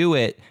ways to do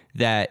it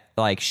that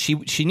like she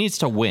needs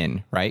to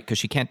win, right? Because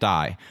she can't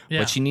die, Yeah.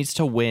 but she needs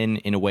to win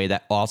in a way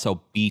that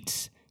also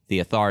beats the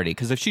authority.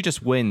 Because if she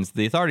just wins,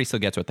 the authority still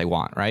gets what they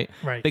want, right?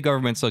 Right. Big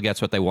government still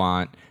gets what they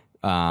want.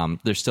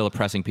 They're still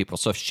oppressing people.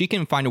 So if she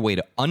can find a way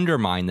to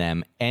undermine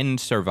them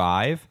and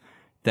survive,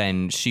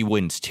 then she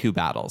wins 2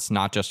 battles,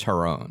 not just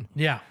her own.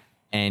 Yeah.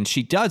 And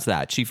she does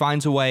that. She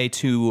finds a way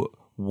to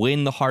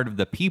win the heart of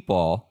the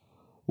people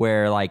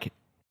where like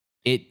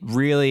it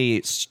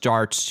really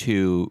starts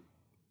to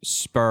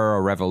spur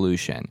a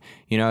revolution.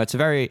 You know, it's a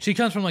very She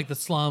comes from like the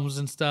slums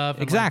and stuff.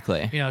 And,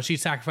 Exactly. like, you know, she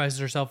sacrifices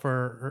herself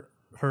for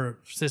her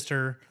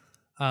sister.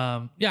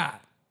 Yeah.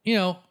 You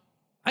know,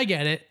 I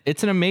get it.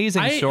 it's an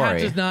amazing I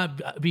story. have to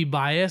not be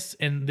biased,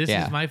 and this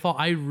Yeah. is my fault.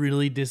 I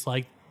really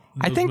dislike.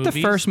 I think the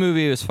first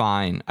movie was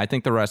fine. I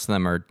think the rest of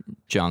them are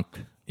junk.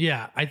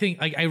 Yeah, I think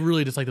I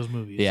really dislike those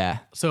movies. Yeah.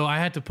 So I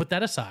had to put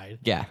that aside.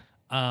 Yeah.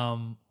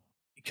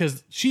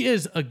 Because she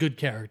is a good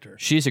character.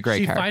 She's a great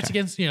She character. fights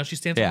against, you know, she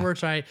stands Yeah. for her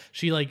side.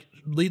 She like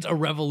leads a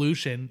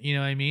revolution, you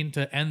know what I mean,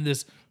 to end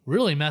this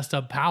really messed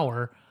up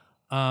power.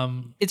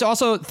 It's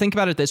also, think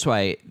about it this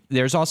way.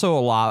 There's also a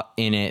lot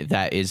in it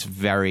that is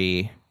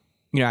very,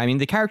 you know, I mean,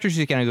 the characters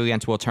she's going to go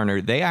against Will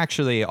Turner, they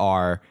actually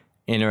are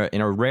in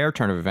a rare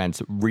turn of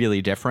events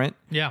really different.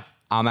 Yeah.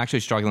 I'm actually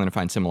struggling to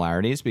find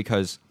similarities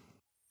because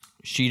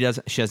she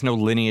has no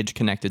lineage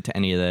connected to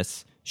any of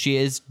this. She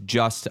is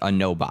just a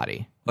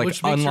nobody. Like,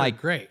 Which makes unlike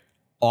her great.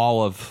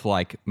 all of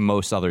like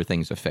most other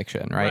things of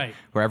fiction, right? Right.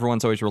 Where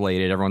everyone's always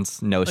related, everyone's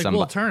knows Like somebody.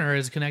 Will Turner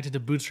is connected to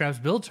Bootstrap's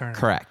Bill Turner.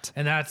 Correct.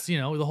 And that's, you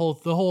know, the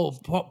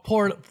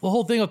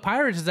whole thing with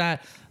pirates is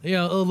that, you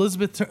know,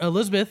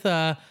 Elizabeth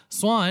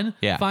Swan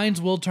Yeah. finds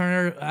Will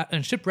Turner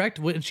and shipwrecked,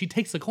 and she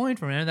takes the coin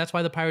from him. And that's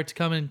why the pirates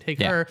come and take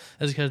Yeah. her,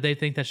 is because they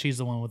think that she's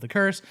the one with the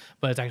curse,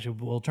 but it's actually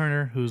Will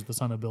Turner, who's the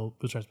son of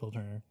Bootstrap's Bill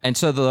Turner. And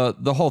so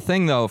the whole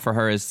thing though for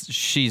her is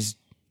she's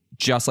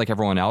just like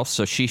everyone else.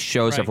 So she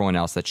shows Right. everyone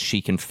else that she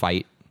can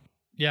fight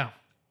Yeah.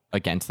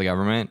 against the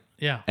government.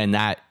 Yeah. And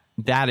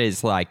that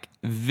is like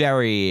a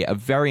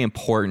very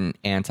important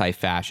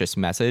anti-fascist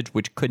message,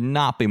 which could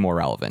not be more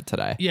relevant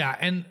today. Yeah.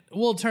 And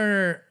Will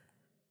Turner,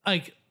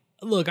 like,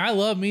 look, I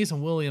love me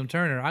some William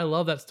Turner. I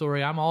love that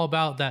story. I'm all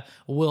about that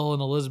Will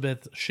and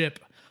Elizabeth ship.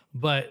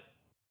 But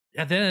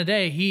at the end of the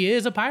day, he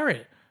is a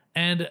pirate.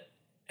 And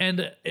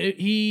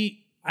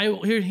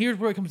here's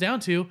where it comes down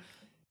to.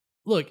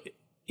 Look,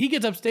 he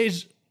gets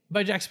upstaged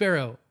by Jack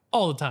Sparrow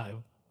all the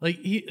time.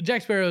 Like,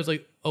 Jack Sparrow is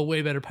like a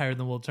way better pirate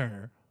than Will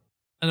Turner,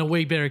 and a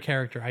way better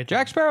character. I think.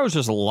 Jack Sparrow's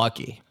just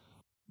lucky.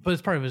 But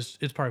it's part of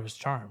his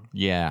charm.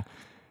 Yeah.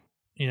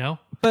 You know.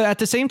 But at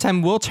the same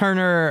time, Will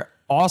Turner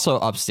also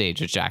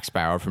upstages Jack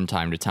Sparrow from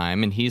time to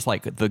time, and he's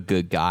like the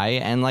good guy.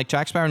 And like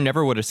Jack Sparrow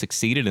never would have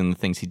succeeded in the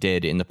things he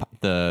did in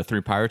the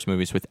Three Pirates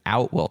movies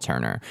without Will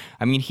Turner.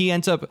 I mean, he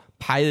ends up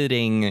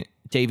piloting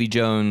Davy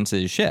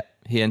Jones's ship.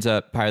 He ends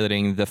up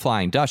piloting the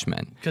Flying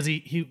Dutchman. Because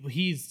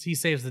he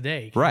saves the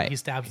day. Right. He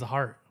stabs the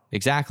heart.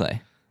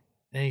 Exactly.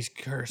 And he's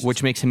cursed.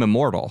 Which makes him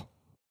immortal.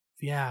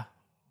 Yeah.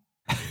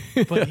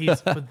 But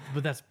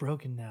but that's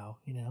broken now,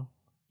 you know?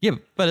 Yeah,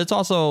 but it's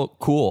also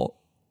cool.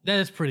 That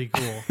is pretty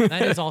cool.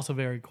 That is also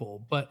very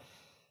cool. But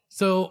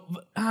so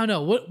I don't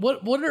know.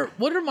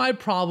 What are my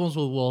problems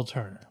with Will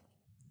Turner?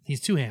 He's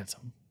too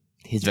handsome.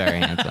 He's very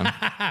handsome.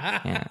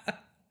 Yeah.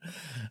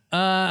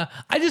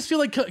 I just feel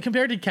like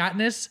compared to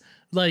Katniss,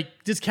 like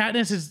this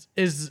Katniss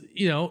is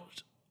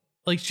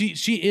like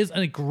she is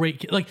a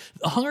great, like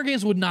the Hunger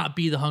Games would not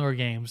be the Hunger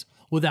Games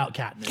without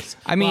Katniss.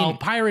 I mean, while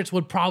Pirates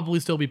would probably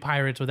still be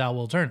Pirates without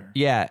Will Turner.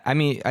 Yeah, I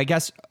mean, I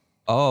guess.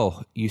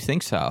 Oh, you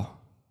think so?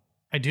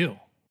 I do.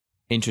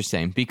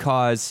 Interesting,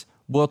 because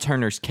Will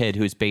Turner's kid,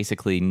 who's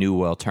basically new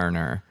Will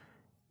Turner,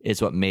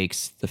 is what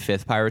makes the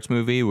 5th Pirates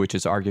movie, which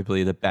is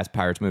arguably the best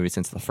Pirates movie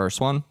since the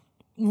first one.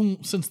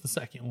 Since the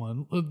second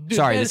one. Dude,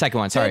 sorry, the second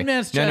one. Sorry.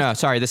 No,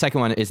 sorry. The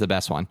second one is the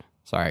best one.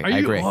 Sorry, I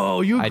agree.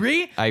 Oh, you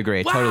agree? I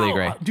agree. Wow. Totally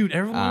agree. Dude,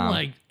 everyone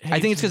I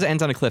think it's because it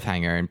ends on a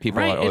cliffhanger and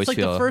people always it's like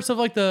feel... the first of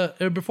like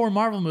before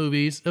Marvel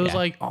movies, it was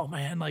like, oh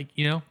man, like,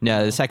 Yeah,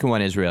 the second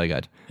one is really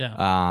good. Yeah.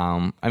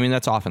 I mean,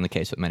 that's often the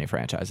case with many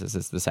franchises,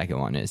 is the second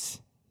one is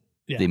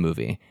the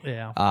movie.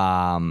 Yeah.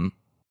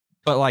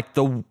 But like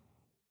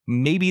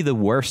maybe the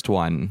worst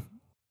one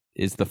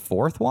is the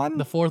 4th one.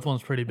 The 4th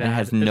one's pretty bad. It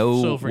has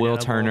no Will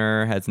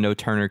Turner, has no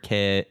Turner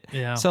kit.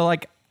 Yeah. So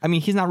like, I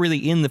mean, he's not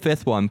really in the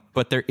 5th one,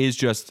 but there is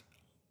just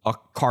a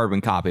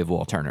carbon copy of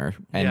Will Turner,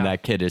 and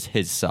that kid is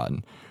his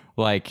son.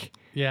 Like,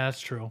 yeah,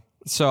 that's true.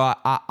 So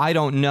I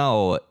don't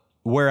know.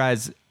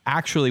 Whereas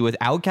actually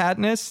without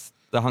Katniss,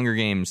 the Hunger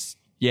Games,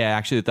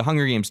 the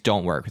Hunger Games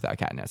don't work without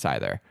Katniss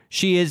either.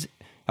 She is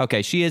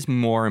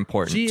more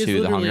important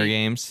to the Hunger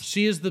Games.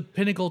 She is the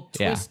pinnacle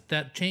twist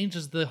that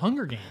changes the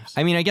Hunger Games.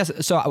 I mean, I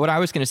guess, so what I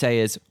was going to say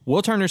is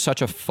Will Turner's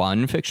such a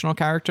fun fictional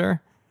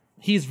character.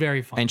 He's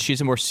very fun. And she's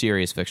a more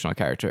serious fictional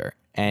character.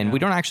 And we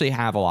don't actually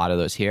have a lot of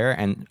those here.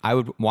 And I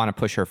would want to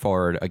push her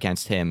forward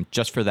against him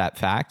just for that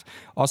fact.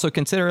 Also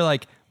consider,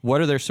 like, what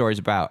are their stories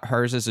about?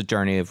 Hers is a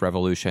journey of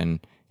revolution.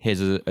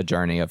 His is a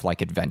journey of,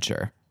 like,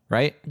 adventure,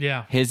 right?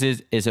 Yeah. His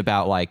is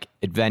about, like,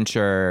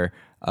 adventure,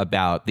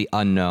 about the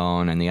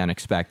unknown and the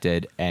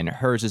unexpected. And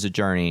hers is a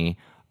journey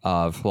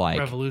of, like...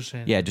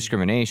 revolution. Yeah,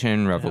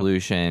 discrimination,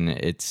 revolution. Yeah.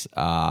 It's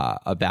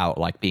about,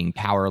 like, being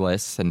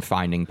powerless and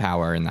finding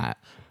power in that.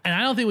 And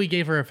I don't think we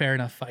gave her a fair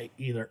enough fight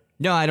either.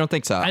 No, I don't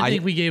think so. I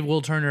think we gave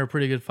Will Turner a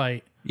pretty good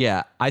fight.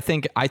 Yeah, I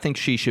think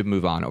she should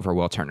move on over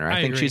Will Turner. I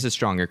think agree. she's a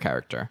stronger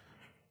character.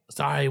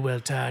 Sorry, Will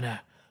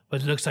Turner,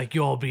 but it looks like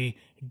you'll be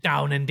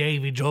down in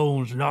Davy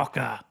Jones'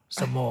 locker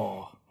some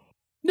more.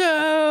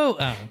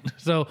 No.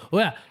 Will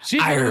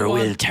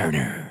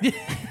Turner.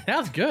 That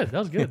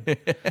was good.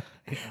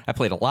 I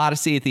played a lot of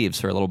Sea of Thieves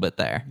for a little bit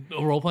there.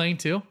 Role playing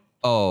too.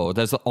 Oh,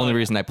 that's the only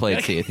reason I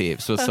played Sea of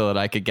Thieves, was so that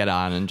I could get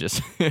on and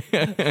just...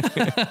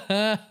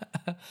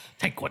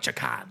 Take what you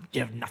can,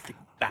 give nothing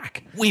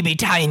back. We be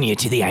tying you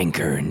to the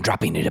anchor and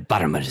dropping it at the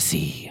bottom of the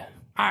sea.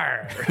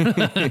 Arr.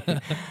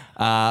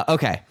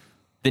 Okay,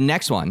 the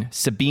next one,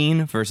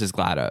 Sabine versus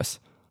GLaDOS.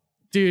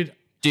 Dude,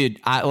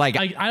 I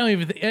don't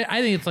even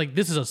I think it's like,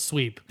 this is a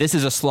sweep. This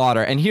is a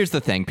slaughter. And here's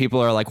the thing. People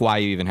are like, why are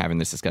you even having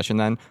this discussion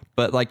then?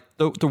 But like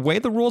the way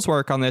the rules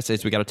work on this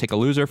is we got to take a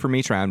loser from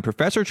each round.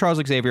 Professor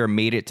Charles Xavier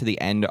made it to the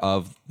end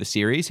of the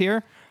series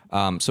here.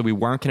 So we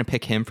weren't going to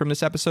pick him from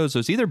this episode. So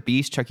it's either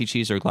Beast, Chuck E.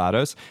 Cheese, or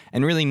GLaDOS.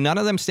 And really none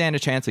of them stand a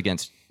chance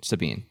against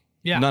Sabine.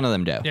 Yeah. None of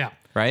them do. Yeah.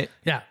 Right?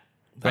 Yeah.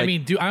 Like, I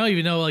mean, dude, I don't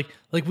even know,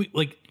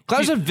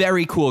 GLaDOS is a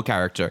very cool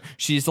character.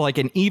 She's like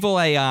an evil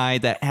AI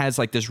that has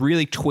like this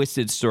really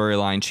twisted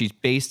storyline. She's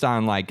based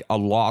on like a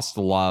lost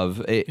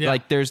love.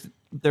 Like there's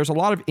a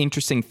lot of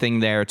interesting thing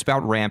there. It's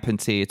about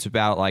rampancy. It's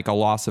about like a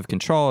loss of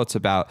control. It's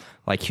about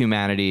like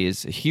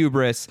humanity's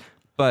hubris.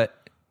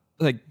 But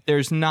like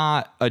there's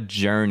not a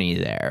journey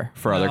there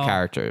for other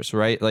characters,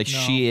 right? Like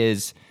she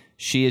is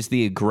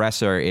the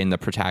aggressor in the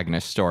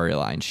protagonist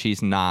storyline.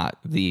 She's not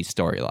the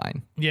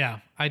storyline. Yeah,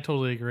 I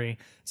totally agree.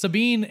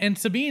 Sabine,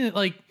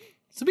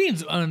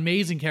 Sabine's an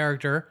amazing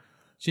character.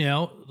 You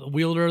know,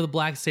 wielder of the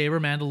black saber,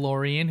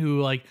 Mandalorian,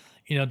 who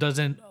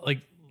doesn't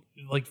like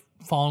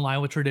fall in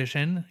line with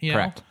tradition. You know?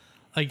 Correct.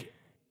 Like,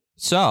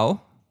 so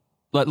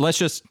let's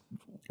just.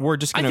 We're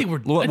just gonna.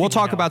 We'll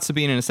talk about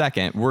Sabine in a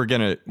second. We're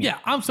gonna. Yeah,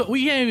 I'm so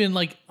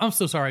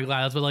sorry,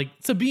 GLaDOS, but like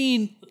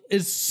Sabine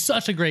is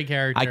such a great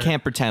character. I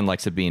can't pretend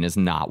like Sabine is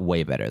not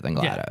way better than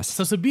GLaDOS. Yeah.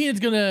 So Sabine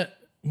is gonna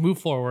move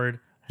forward.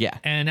 Yeah.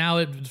 And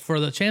now for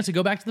the chance to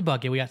go back to the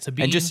bucket, we got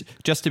Sabine. And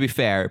just to be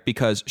fair,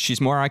 because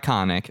she's more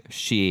iconic,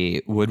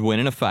 she would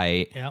win in a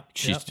fight.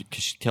 She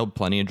killed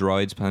plenty of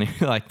droids,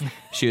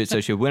 she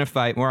would win a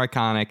fight, more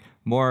iconic,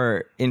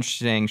 more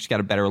interesting. She's got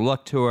a better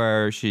look to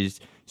her. She's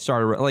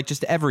started like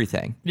just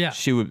everything. Yeah.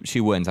 She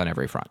wins on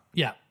every front.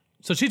 Yeah.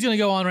 So she's going to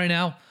go on right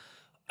now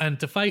and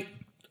to fight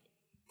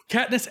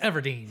Katniss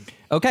Everdeen.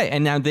 Okay,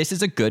 and now this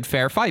is a good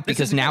fair fight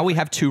because now we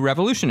have two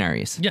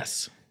revolutionaries.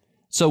 Yes.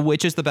 So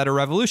which is the better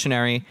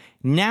revolutionary?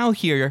 Now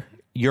here,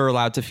 you're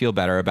allowed to feel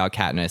better about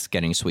Katniss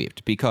getting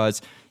swept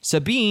because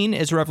Sabine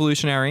is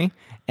revolutionary.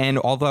 And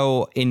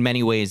although in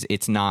many ways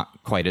it's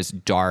not quite as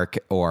dark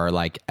or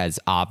like as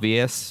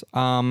obvious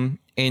in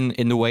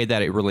in the way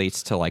that it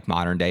relates to like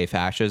modern day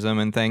fascism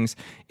and things,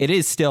 it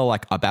is still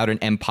like about an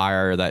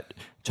empire that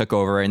took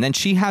over. And then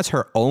she has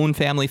her own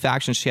family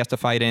factions she has to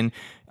fight in.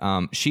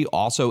 She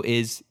also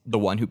is the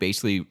one who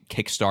basically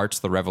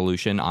kickstarts the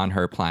revolution on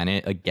her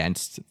planet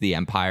against the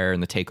Empire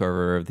and the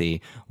takeover of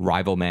the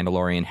rival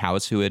Mandalorian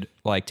house who had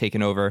like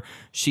taken over.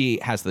 She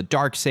has the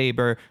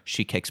Darksaber.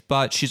 She kicks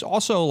butt. She's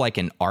also like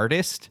an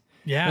artist.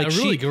 Yeah,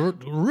 like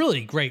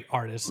really great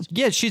artist.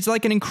 Yeah, she's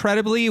like an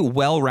incredibly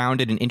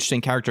well-rounded and interesting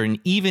character. And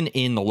even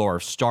in the lore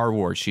of Star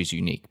Wars, she's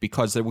unique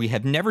because we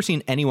have never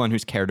seen anyone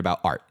who's cared about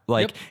art.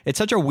 Like, it's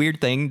such a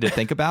weird thing to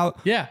think about.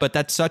 Yeah. But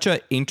that's such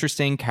an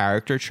interesting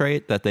character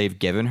trait that they've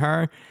given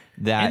her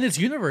that... In this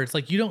universe,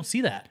 like, you don't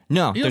see that.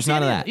 No, there's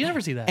none of that. You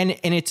never see that. And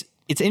it's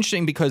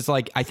interesting because,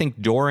 like, I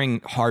think during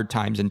hard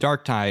times and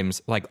dark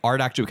times, like, art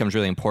actually becomes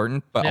really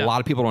important, but a lot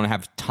of people don't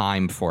have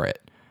time for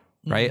it,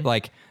 right? Mm-hmm.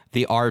 Like...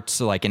 The arts,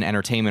 like in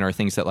entertainment, are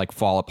things that like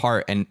fall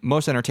apart, and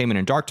most entertainment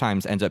in dark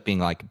times ends up being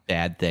like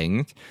bad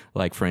things.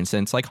 Like for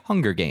instance, like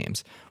Hunger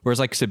Games, whereas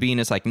like Sabine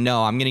is like,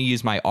 no, I'm going to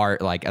use my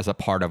art like as a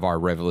part of our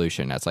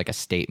revolution, as like a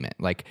statement.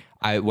 Like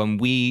when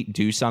we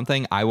do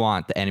something, I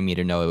want the enemy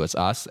to know it was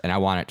us, and I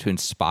want it to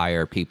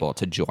inspire people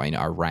to join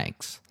our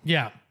ranks.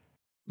 Yeah,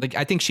 like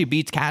I think she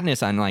beats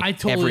Katniss on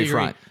like every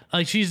front.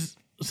 Like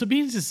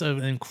Sabine's just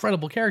an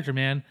incredible character,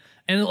 man,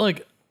 and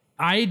like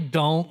I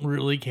don't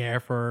really care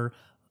for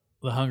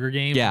the Hunger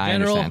Games in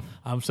general. I understand.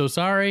 I'm so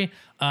sorry.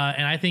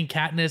 And I think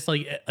Katniss,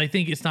 like, I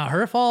think it's not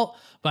her fault,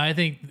 but I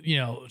think, you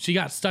know, she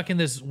got stuck in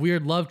this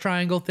weird love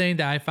triangle thing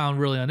that I found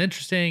really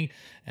uninteresting,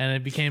 and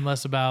it became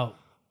less about,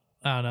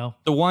 I don't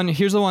know.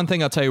 Here's the one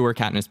thing I'll tell you where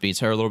Katniss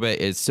beats her a little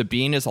bit is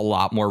Sabine is a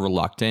lot more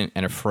reluctant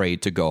and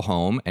afraid to go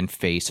home and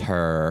face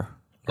her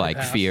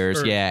like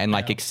fears, and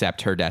like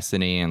accept her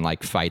destiny and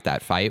like fight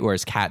that fight.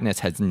 Whereas Katniss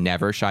has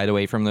never shied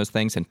away from those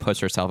things and puts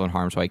herself in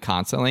harm's way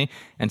constantly.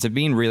 And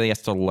Sabine really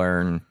has to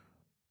learn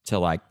to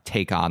like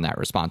take on that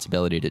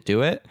responsibility to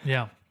do it.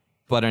 Yeah.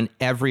 But on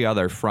every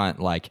other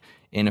front, like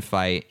in a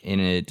fight, in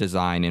a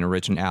design, in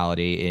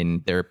originality,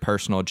 in their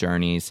personal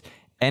journeys,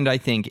 and I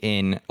think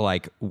in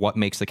like what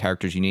makes the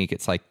characters unique,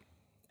 it's like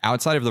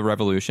outside of the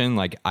revolution,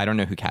 like I don't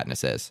know who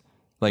Katniss is.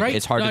 Like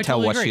it's hard to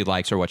tell what she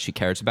likes or what she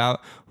cares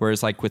about.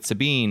 Whereas like with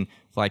Sabine,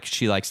 like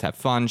she likes to have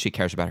fun. She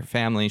cares about her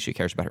family. She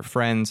cares about her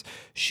friends.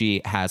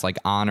 She has like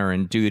honor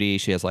and duty.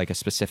 She has like a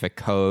specific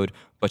code,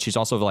 but she's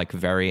also like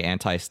very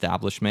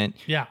anti-establishment.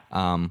 Yeah.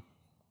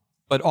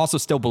 But also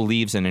still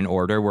believes in an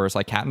order. Whereas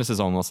like Katniss is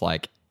almost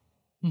like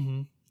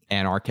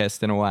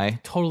anarchist in a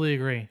way. Totally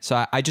agree.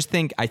 So I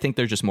think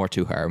there's just more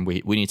to her, and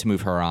we need to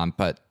move her on.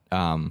 But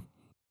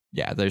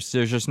yeah, there's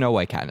just no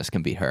way Katniss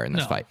can beat her in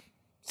this fight.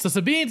 So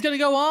Sabine's gonna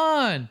go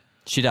on.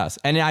 She does,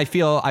 and I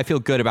feel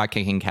good about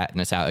kicking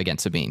Katniss out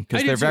against Sabine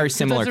because they're very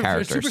similar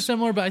characters. They're super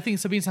similar, but I think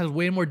Sabine has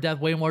way more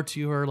depth, way more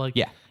to her. Like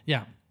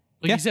yeah.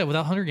 Like you said,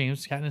 without Hunger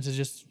Games, Katniss is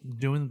just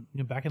doing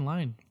back in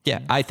line. Yeah,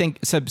 I think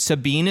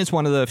Sabine is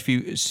one of the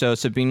few. So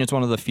Sabine is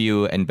one of the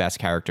few and best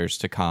characters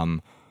to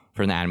come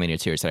from the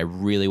animated series that I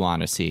really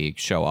want to see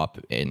show up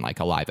in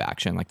like a live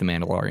action, like The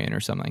Mandalorian or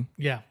something.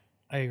 Yeah,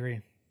 I agree.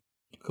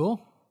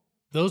 Cool.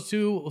 Those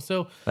two.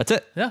 So that's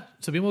it. Yeah,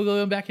 Sabine will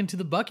go back into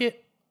the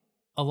bucket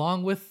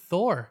along with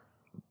Thor.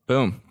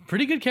 Boom.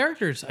 Pretty good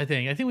characters, I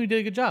think. I think we did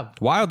a good job.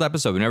 Wild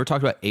episode. We never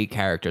talked about 8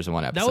 characters in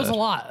one episode. That was a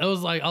lot. It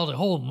was like, I was like,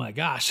 oh my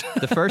gosh.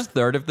 The first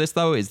third of this,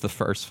 though, is the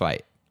first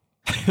fight.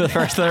 The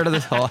first third of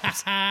this whole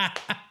episode. That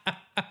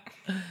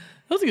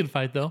was a good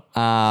fight, though.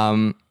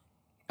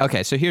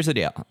 Okay, so here's the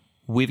deal.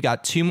 We've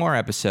got 2 more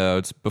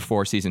episodes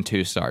before season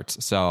 2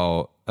 starts.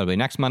 So it'll be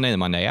next Monday, the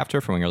Monday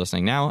after, from when you're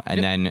listening now.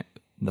 And then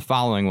the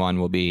following one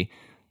will be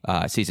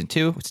season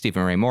 2 with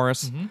Stephen Ray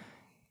Morris.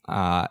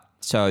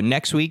 So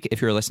next week, if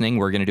you're listening,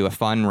 we're going to do a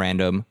fun,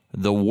 random,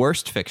 the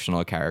worst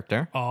fictional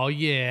character. Oh,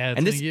 yeah.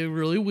 It's going to get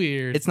really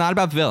weird. It's not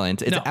about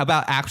villains. It's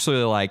about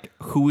actually like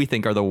who we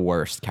think are the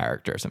worst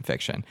characters in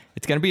fiction.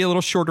 It's going to be a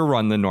little shorter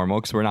run than normal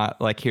because we're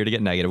not like here to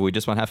get negative. We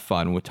just want to have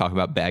fun. We'll talk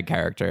about bad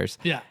characters.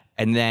 Yeah.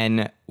 And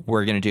then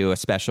we're going to do a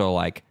special,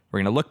 like, we're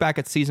going to look back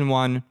at season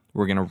 1.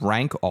 We're going to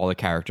rank all the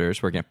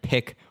characters. We're going to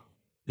pick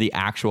the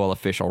actual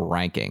official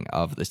ranking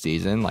of the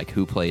season, like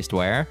who placed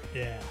where.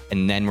 Yeah.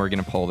 And then we're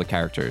going to pull the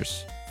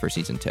characters for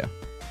season 2.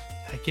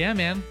 Heck yeah,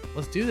 man.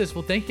 Let's do this.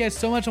 Well, thank you guys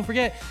so much. Don't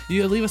forget,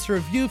 you leave us a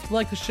review if you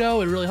like the show.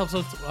 It really helps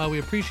us. We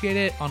appreciate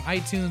it on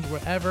iTunes,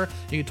 wherever.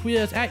 You can tweet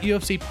us at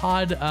UFC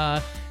Pod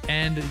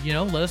and,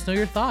 let us know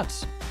your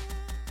thoughts.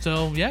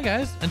 So, yeah,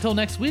 guys, until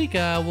next week,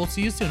 we'll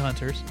see you soon,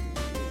 Hunters.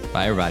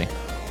 Bye, everybody.